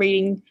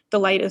 reading the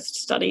latest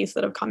studies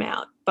that have come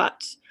out.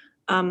 But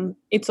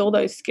it's all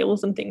those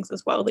skills and things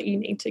as well that you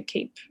need to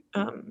keep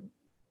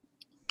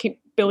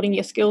building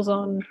your skills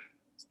on.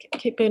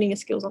 Keep building your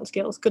skills on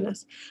skills.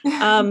 Goodness.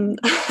 You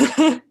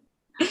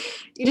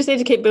just need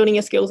to keep building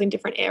your skills in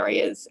different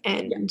areas,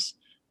 and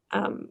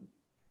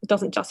it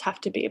doesn't just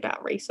have to be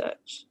about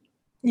research.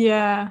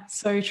 Yeah,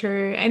 so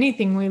true.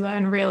 Anything we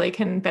learn really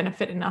can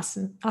benefit in us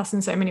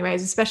in so many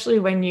ways, especially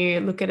when you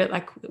look at it,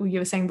 like you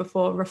were saying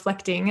before,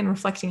 reflecting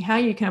how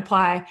you can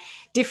apply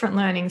different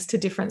learnings to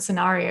different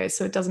scenarios.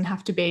 So it doesn't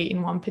have to be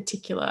in one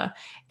particular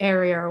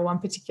area or one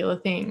particular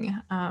thing.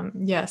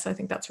 Yes, I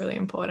think that's really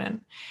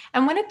important.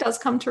 And when it does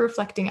come to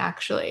reflecting,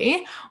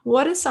 actually,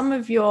 what are some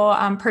of your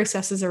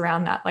processes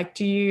around that? Like,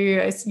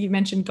 you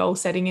mentioned goal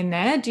setting in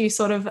there. Do you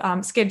sort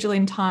of schedule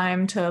in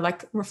time to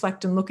like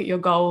reflect and look at your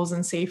goals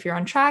and see if you're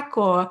on track,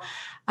 or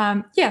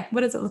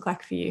what does it look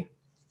like for you?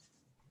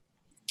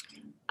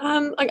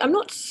 I'm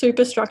not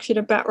super structured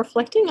about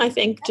reflecting. I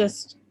think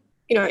just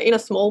in a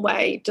small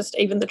way, just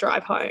even the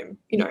drive home,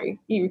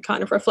 you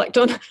kind of reflect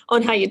on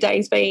how your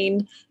day's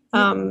been,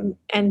 and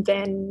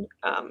then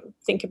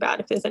think about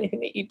if there's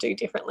anything that you do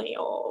differently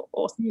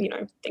or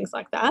things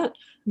like that.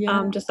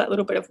 Just that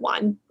little bit of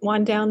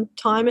wind down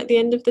time at the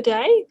end of the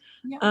day.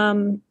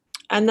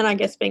 And then I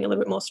guess being a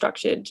little bit more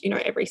structured,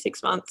 every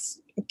 6 months,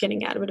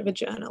 getting out a bit of a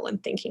journal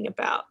and thinking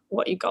about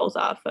what your goals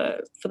are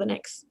for the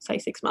next, say,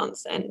 6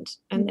 months, and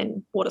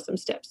then what are some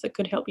steps that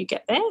could help you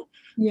get there.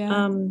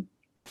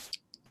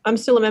 I'm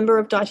still a member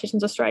of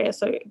Dietitians Australia,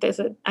 so there's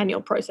an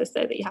annual process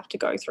there that you have to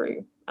go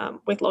through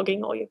with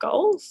logging all your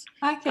goals.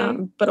 Okay.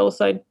 But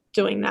also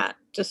doing that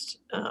just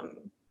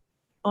on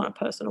a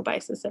personal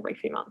basis every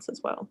few months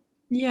as well.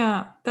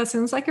 Yeah, that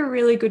sounds like a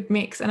really good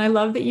mix. And I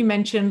love that you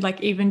mentioned, like,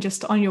 even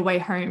just on your way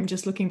home,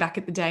 just looking back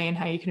at the day and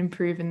how you can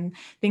improve and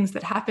things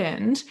that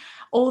happened,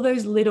 all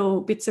those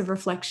little bits of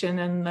reflection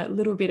and that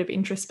little bit of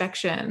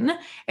introspection,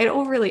 it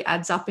all really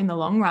adds up in the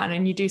long run.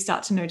 And you do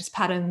start to notice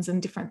patterns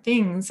and different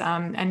things.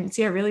 And it's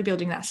really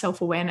building that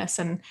self-awareness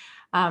and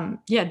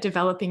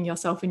developing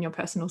yourself and your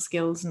personal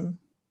skills and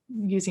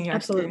using your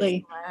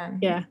Absolutely. experience.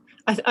 Yeah.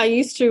 I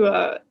used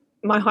to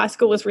my high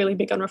school was really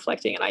big on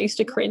reflecting, and I used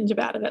to cringe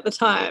about it at the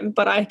time,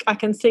 but I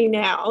can see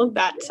now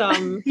that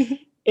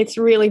it's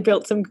really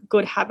built some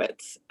good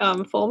habits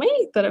for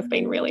me that have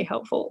been really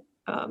helpful.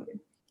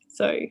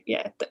 So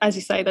yeah, as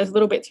you say, those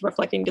little bits of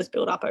reflecting just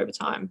build up over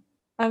time.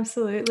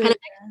 Absolutely. And it makes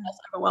it less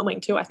overwhelming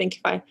too. I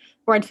think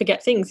I'd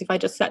forget things if I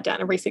just sat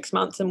down every 6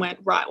 months and went,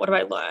 right, what have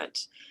I learned?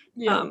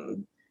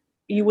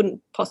 You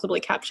wouldn't possibly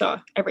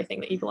capture everything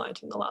that you've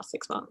learned in the last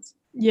 6 months.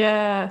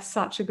 Yeah,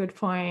 such a good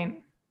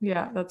point.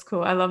 Yeah, that's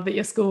cool. I love that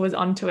your school was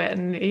onto it,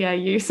 and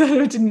you sort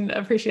of didn't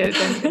appreciate it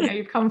then, but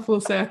you've come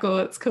full circle.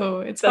 It's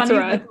cool. It's funny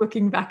like,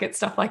 looking back at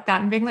stuff like that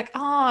and being like,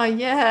 oh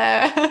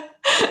yeah.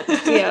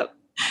 Yeah.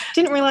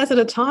 Didn't realize at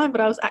a time,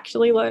 but I was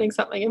actually learning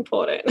something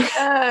important.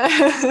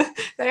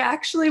 They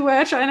actually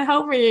were trying to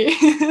help me.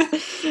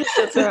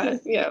 That's right.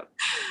 Yeah.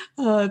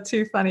 Oh,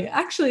 too funny.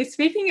 Actually,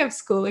 speaking of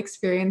school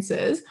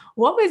experiences,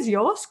 what was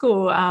your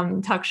school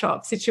tuck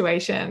shop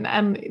situation?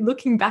 And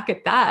looking back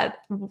at that,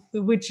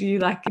 did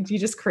you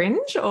just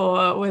cringe,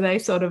 or were they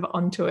sort of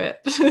onto it?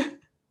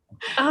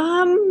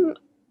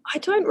 I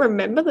don't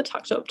remember the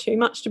tuck shop too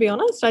much, to be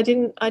honest. I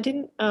didn't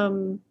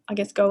I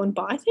guess go and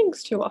buy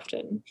things too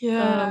often.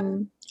 Yeah.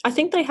 I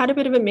think they had a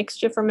bit of a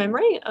mixture from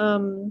memory.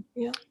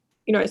 Yeah.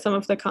 You know, some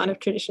of the kind of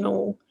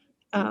traditional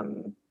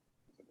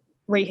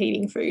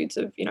reheating foods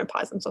of, you know,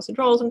 pies and sausage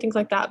rolls and things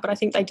like that. But I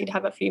think they did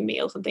have a few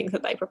meals and things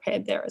that they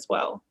prepared there as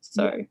well.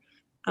 So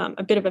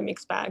a bit of a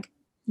mixed bag.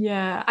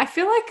 Yeah, I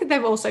feel like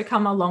they've also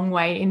come a long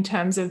way in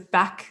terms of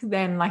back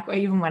then, like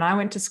even when I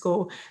went to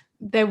school,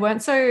 there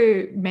weren't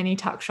so many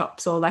tuck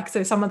shops, or like,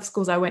 so some of the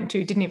schools I went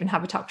to didn't even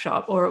have a tuck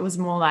shop, or it was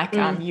more like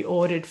you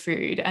ordered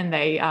food and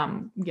they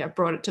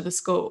brought it to the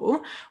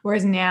school.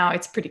 Whereas now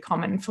it's pretty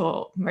common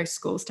for most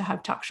schools to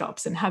have tuck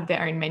shops and have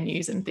their own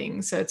menus and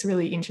things. So it's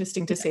really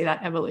interesting to see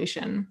that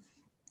evolution.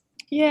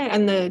 Yeah,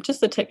 and the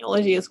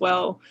technology as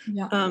well.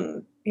 Yeah.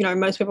 You know,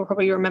 most people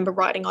probably remember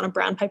writing on a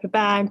brown paper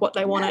bag what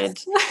they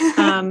wanted. Yes.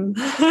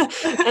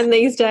 And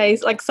these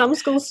days, like, some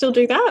schools still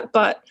do that,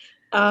 but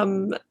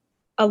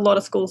a lot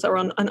of schools are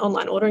on an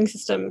online ordering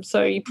system.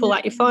 So you pull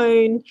out your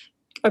phone,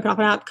 open up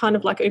an app, kind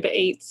of like Uber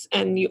Eats,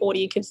 and you order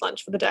your kids'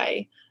 lunch for the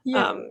day.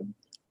 Yeah.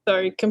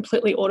 So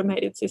completely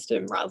automated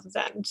system rather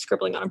than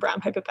scribbling on a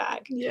brown paper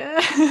bag. Yeah.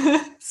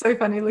 So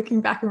funny looking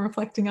back and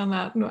reflecting on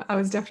that. I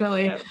was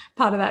definitely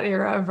part of that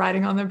era of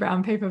writing on the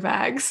brown paper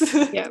bags.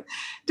 Yeah.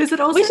 Does it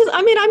also... Which is,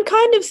 I mean, I'm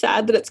kind of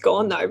sad that it's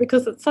gone though,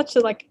 because it's such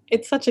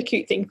a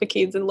cute thing for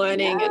kids and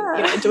learning and,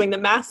 you know, doing the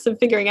maths and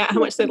figuring out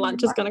how much their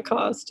lunch is going to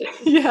cost.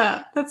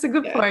 Yeah, that's a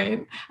good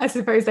point. I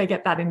suppose they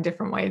get that in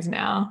different ways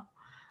now.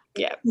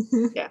 Yeah.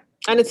 Yeah.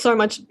 And it's so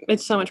much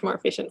more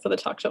efficient for the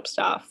tuck shop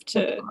staff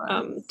to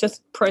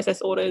just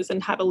process orders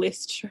and have a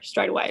list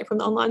straight away from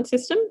the online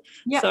system.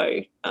 Yep. So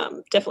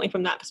definitely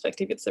from that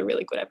perspective, it's a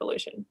really good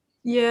evolution.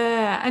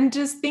 Yeah. And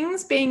does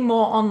things being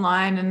more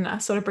online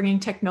and sort of bringing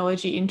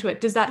technology into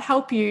it, does that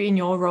help you in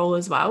your role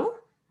as well?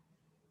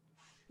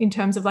 In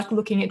terms of like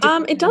looking at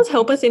different it does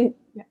help us in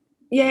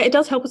it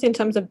does help us in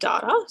terms of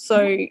data.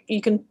 So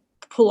you can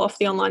pull off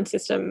the online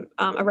system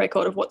a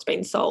record of what's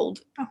been sold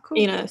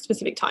in a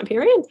specific time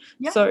period.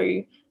 Yep.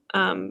 So,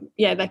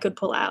 they could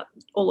pull out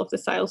all of the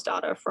sales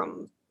data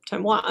from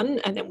term one,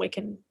 and then we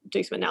can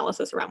do some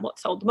analysis around what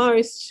sold the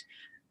most,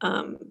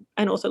 and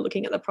also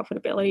looking at the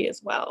profitability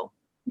as well.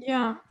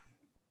 Yeah.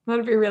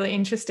 That'd be really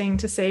interesting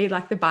to see,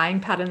 like, the buying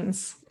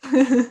patterns.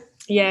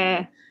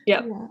 Yeah.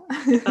 Yep.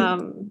 Yeah.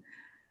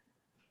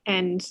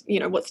 And, you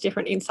know, what's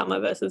different in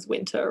summer versus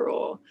winter,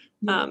 or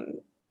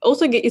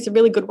also it's a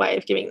really good way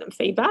of giving them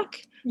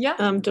feedback,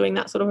 doing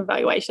that sort of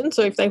evaluation.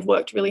 So if they've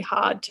worked really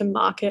hard to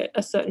market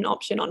a certain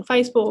option on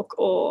Facebook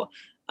or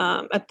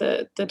at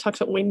the tuck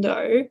shop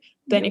window,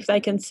 then if they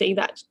can see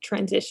that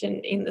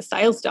transition in the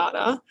sales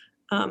data,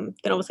 then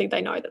obviously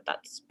they know that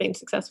that's been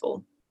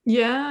successful.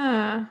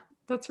 Yeah,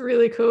 that's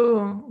really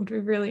cool. It would be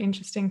really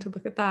interesting to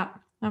look at that.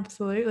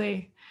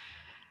 Absolutely.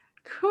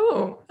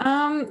 Cool.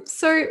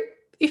 So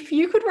if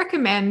you could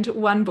recommend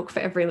one book for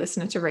every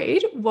listener to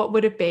read, what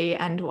would it be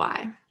and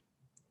why?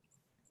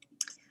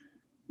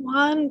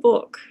 One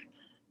book.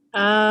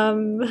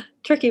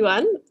 Tricky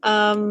one.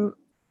 I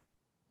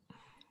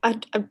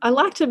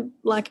like to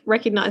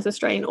recognize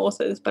Australian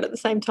authors, but at the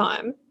same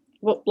time,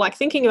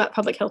 thinking about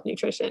public health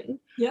nutrition.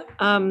 Yeah.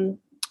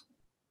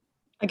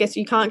 I guess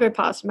you can't go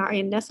past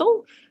Marion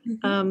Nestle.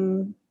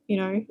 Mm-hmm. You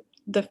know,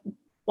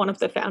 one of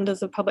the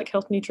founders of Public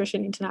Health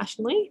Nutrition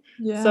internationally.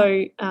 Yeah.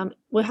 So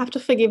we'll have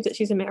to forgive that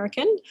she's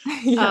American.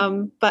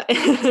 But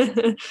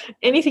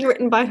anything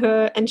written by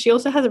her, and she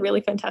also has a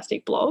really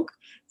fantastic blog.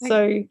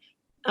 Okay.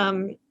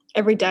 So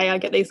every day I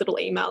get these little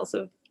emails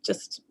of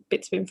just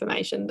bits of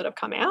information that have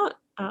come out.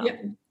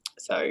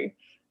 So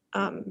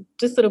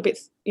just little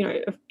bits, you know,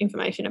 of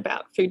information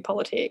about food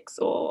politics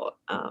or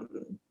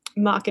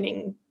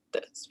marketing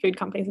that food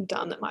companies have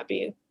done that might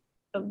be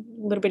a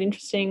little bit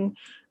interesting.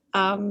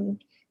 So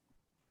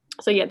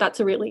that's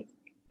a really,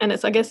 and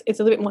I guess it's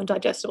a little bit more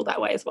digestible that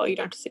way as well. You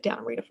don't have to sit down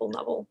and read a full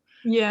novel.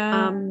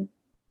 Yeah.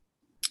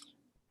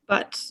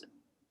 But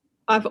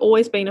I've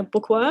always been a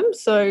bookworm,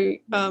 so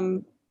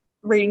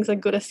reading's a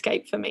good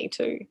escape for me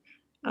too.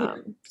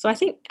 So I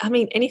think, I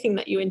mean, anything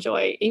that you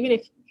enjoy, even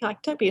if,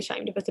 don't be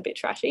ashamed if it's a bit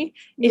trashy.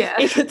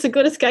 If it's a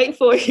good escape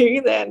for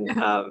you, then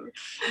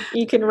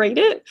you can read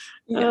it.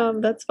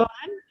 That's fine.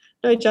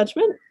 No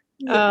judgment.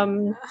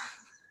 So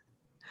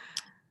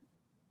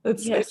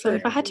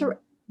if I had to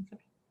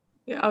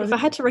if I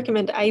had to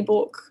recommend a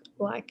book,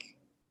 I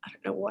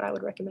don't know what I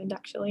would recommend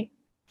actually.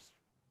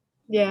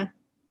 Yeah,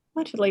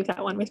 I should leave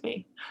that one with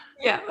me.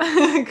 Yeah.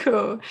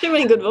 Cool. Too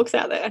many good books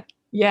out there.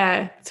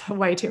 Yeah, it's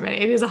way too many.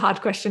 It is a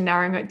hard question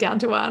narrowing it down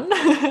to one.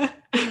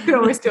 Could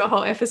almost do a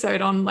whole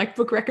episode on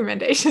book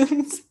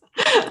recommendations.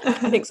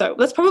 I think so.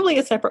 That's probably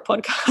a separate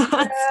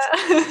podcast.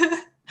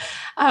 Yeah.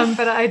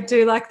 But I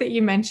do like that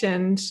you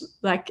mentioned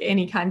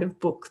any kind of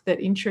book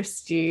that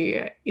interests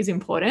you is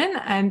important,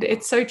 and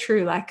it's so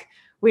true.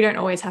 we don't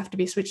always have to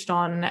be switched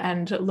on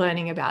and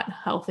learning about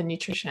health and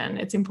nutrition.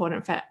 It's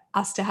important for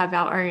us to have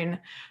our own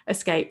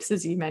escapes,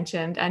 as you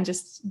mentioned, and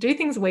just do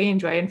things we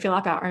enjoy and fill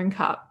up our own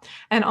cup.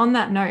 And on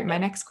that note, my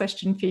next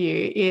question for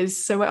you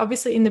is, so we're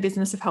obviously in the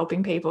business of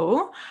helping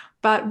people,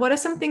 but what are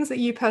some things that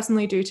you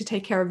personally do to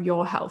take care of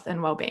your health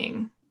and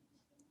well-being?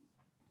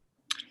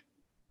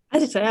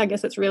 As I say, I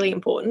guess it's really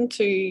important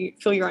to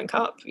fill your own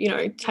cup,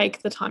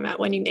 take the time out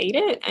when you need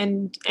it,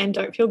 and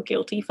don't feel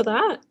guilty for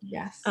that.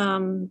 Yes.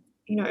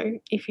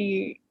 If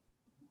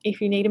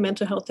you need a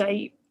mental health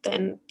day,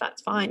 then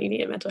that's fine. You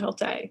need a mental health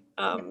day.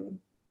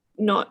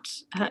 Not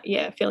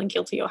feeling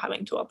guilty or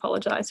having to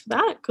apologize for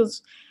that,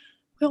 because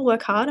we all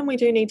work hard and we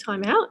do need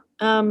time out.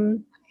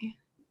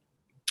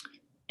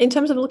 In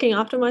terms of looking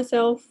after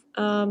myself,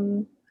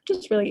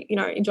 just really,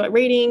 enjoy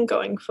reading,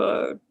 going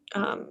for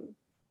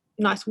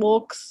nice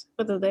walks,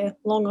 whether they're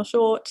long or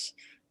short,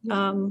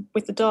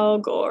 with the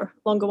dog, or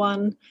longer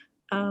one.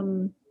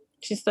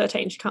 She's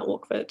 13, she can't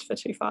walk for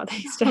too far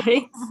these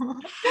days.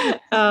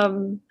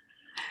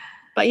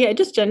 But yeah,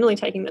 just generally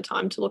taking the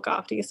time to look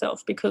after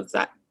yourself, because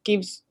that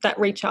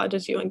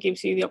recharges you and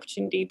gives you the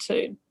opportunity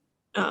to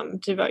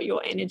devote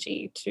your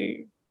energy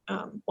to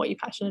what you're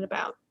passionate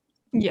about.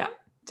 Yeah,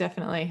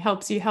 definitely.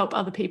 Helps you help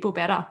other people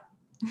better.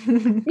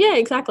 Yeah,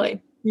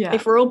 exactly. Yeah.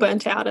 If we're all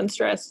burnt out and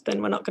stressed, then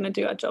we're not going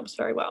to do our jobs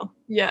very well.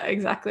 Yeah,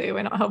 exactly.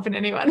 We're not helping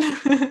anyone.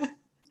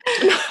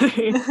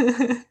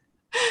 No.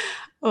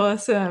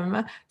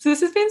 Awesome. So this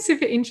has been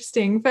super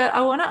interesting, but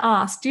I want to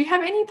ask, do you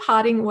have any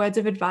parting words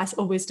of advice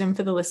or wisdom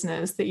for the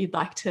listeners that you'd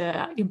like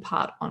to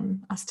impart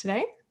on us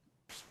today?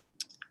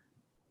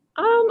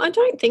 I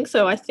don't think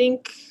so. I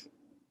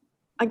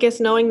guess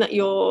knowing that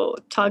your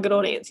target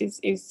audience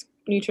is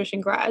nutrition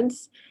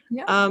grads,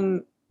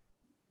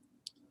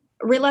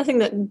 realizing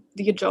that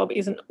your job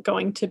isn't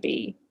going to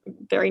be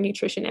very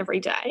nutrition every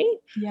day.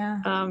 Yeah.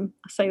 I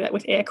say that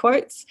with air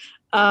quotes.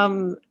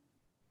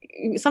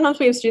 Sometimes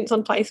we have students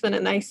on placement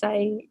and they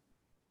say,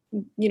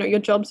 your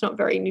job's not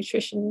very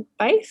nutrition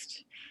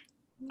based.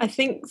 I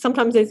think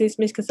sometimes there's this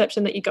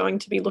misconception that you're going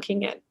to be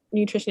looking at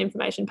nutrition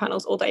information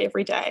panels all day,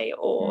 every day,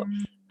 or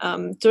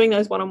doing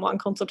those one-on-one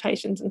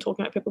consultations and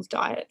talking about people's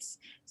diets.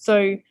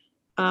 So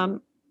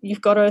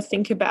you've got to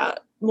think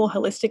about more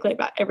holistically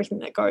about everything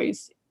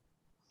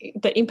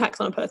that impacts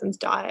on a person's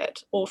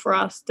diet, or for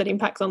us, that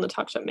impacts on the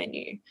Tuck Shop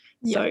menu.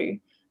 Yeah. So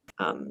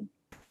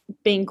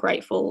being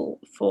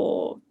grateful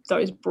for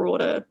those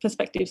broader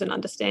perspectives and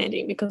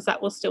understanding, because that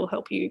will still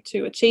help you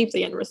to achieve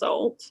the end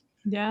result.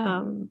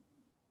 Yeah.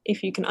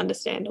 If you can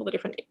understand all the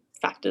different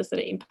factors that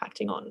are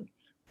impacting on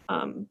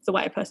the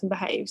way a person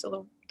behaves,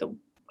 or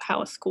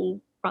how a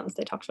school runs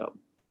their Tuck Shop.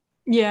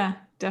 Yeah,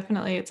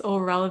 definitely. It's all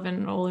relevant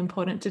and all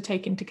important to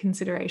take into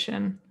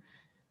consideration.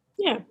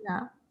 Yeah.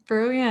 Yeah.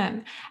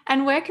 Brilliant.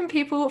 And where can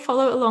people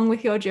follow along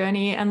with your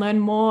journey and learn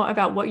more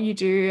about what you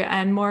do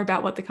and more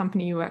about what the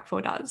company you work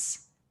for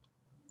does?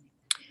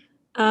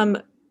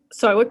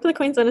 So I work for the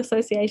Queensland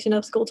Association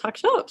of School Tuck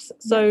Shops.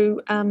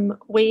 So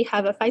we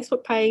have a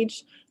Facebook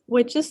page.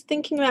 We're just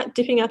thinking about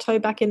dipping our toe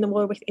back in the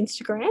water with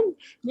Instagram.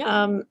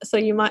 Yeah. So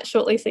you might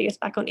shortly see us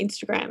back on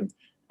Instagram.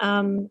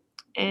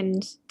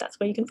 And that's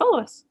where you can follow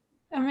us.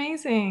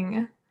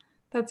 Amazing.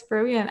 That's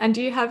brilliant. And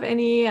do you have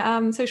any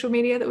social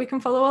media that we can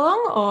follow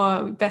along,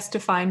 or best to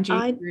find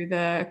you through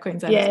the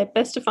Queensland? Yeah,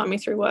 best to find me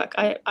through work.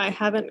 I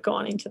haven't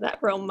gone into that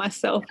realm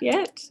myself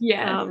yet.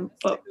 Yeah,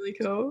 but really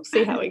cool.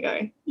 See how we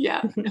go.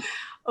 Yeah.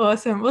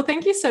 Awesome. Well,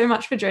 thank you so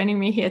much for joining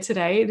me here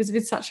today. It has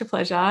been such a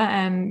pleasure.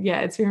 And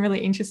yeah, it's been really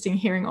interesting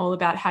hearing all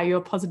about how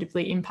you're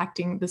positively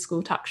impacting the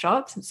school tuck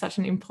shops. It's such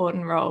an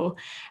important role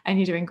and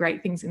you're doing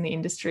great things in the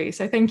industry.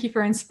 So thank you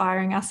for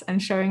inspiring us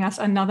and showing us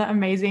another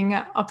amazing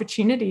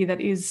opportunity that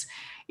is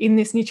in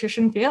this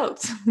nutrition field.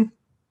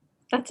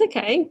 That's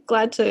okay.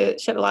 Glad to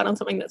shed a light on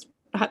something that's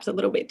perhaps a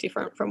little bit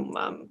different from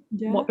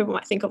what people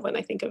might think of when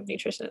they think of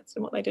nutritionists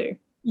and what they do.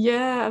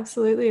 Yeah,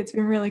 absolutely. It's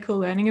been really cool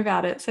learning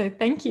about it. So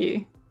thank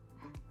you.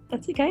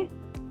 That's okay.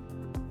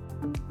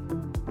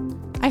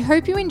 I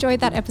hope you enjoyed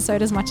that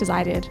episode as much as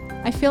I did.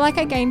 I feel like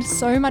I gained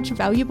so much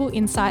valuable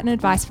insight and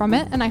advice from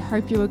it, and I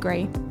hope you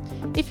agree.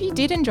 If you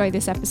did enjoy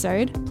this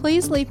episode,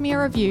 please leave me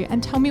a review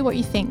and tell me what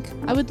you think.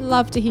 I would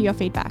love to hear your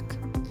feedback.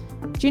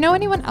 Do you know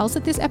anyone else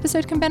that this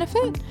episode can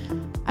benefit?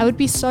 I would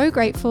be so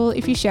grateful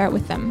if you share it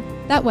with them.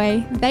 That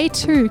way, they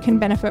too can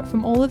benefit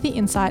from all of the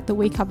insight that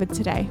we covered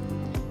today.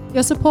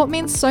 Your support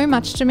means so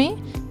much to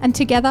me, and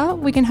together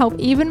we can help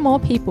even more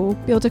people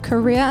build a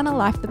career and a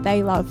life that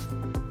they love.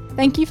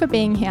 Thank you for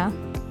being here.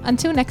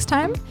 Until next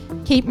time,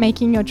 keep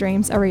making your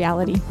dreams a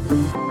reality.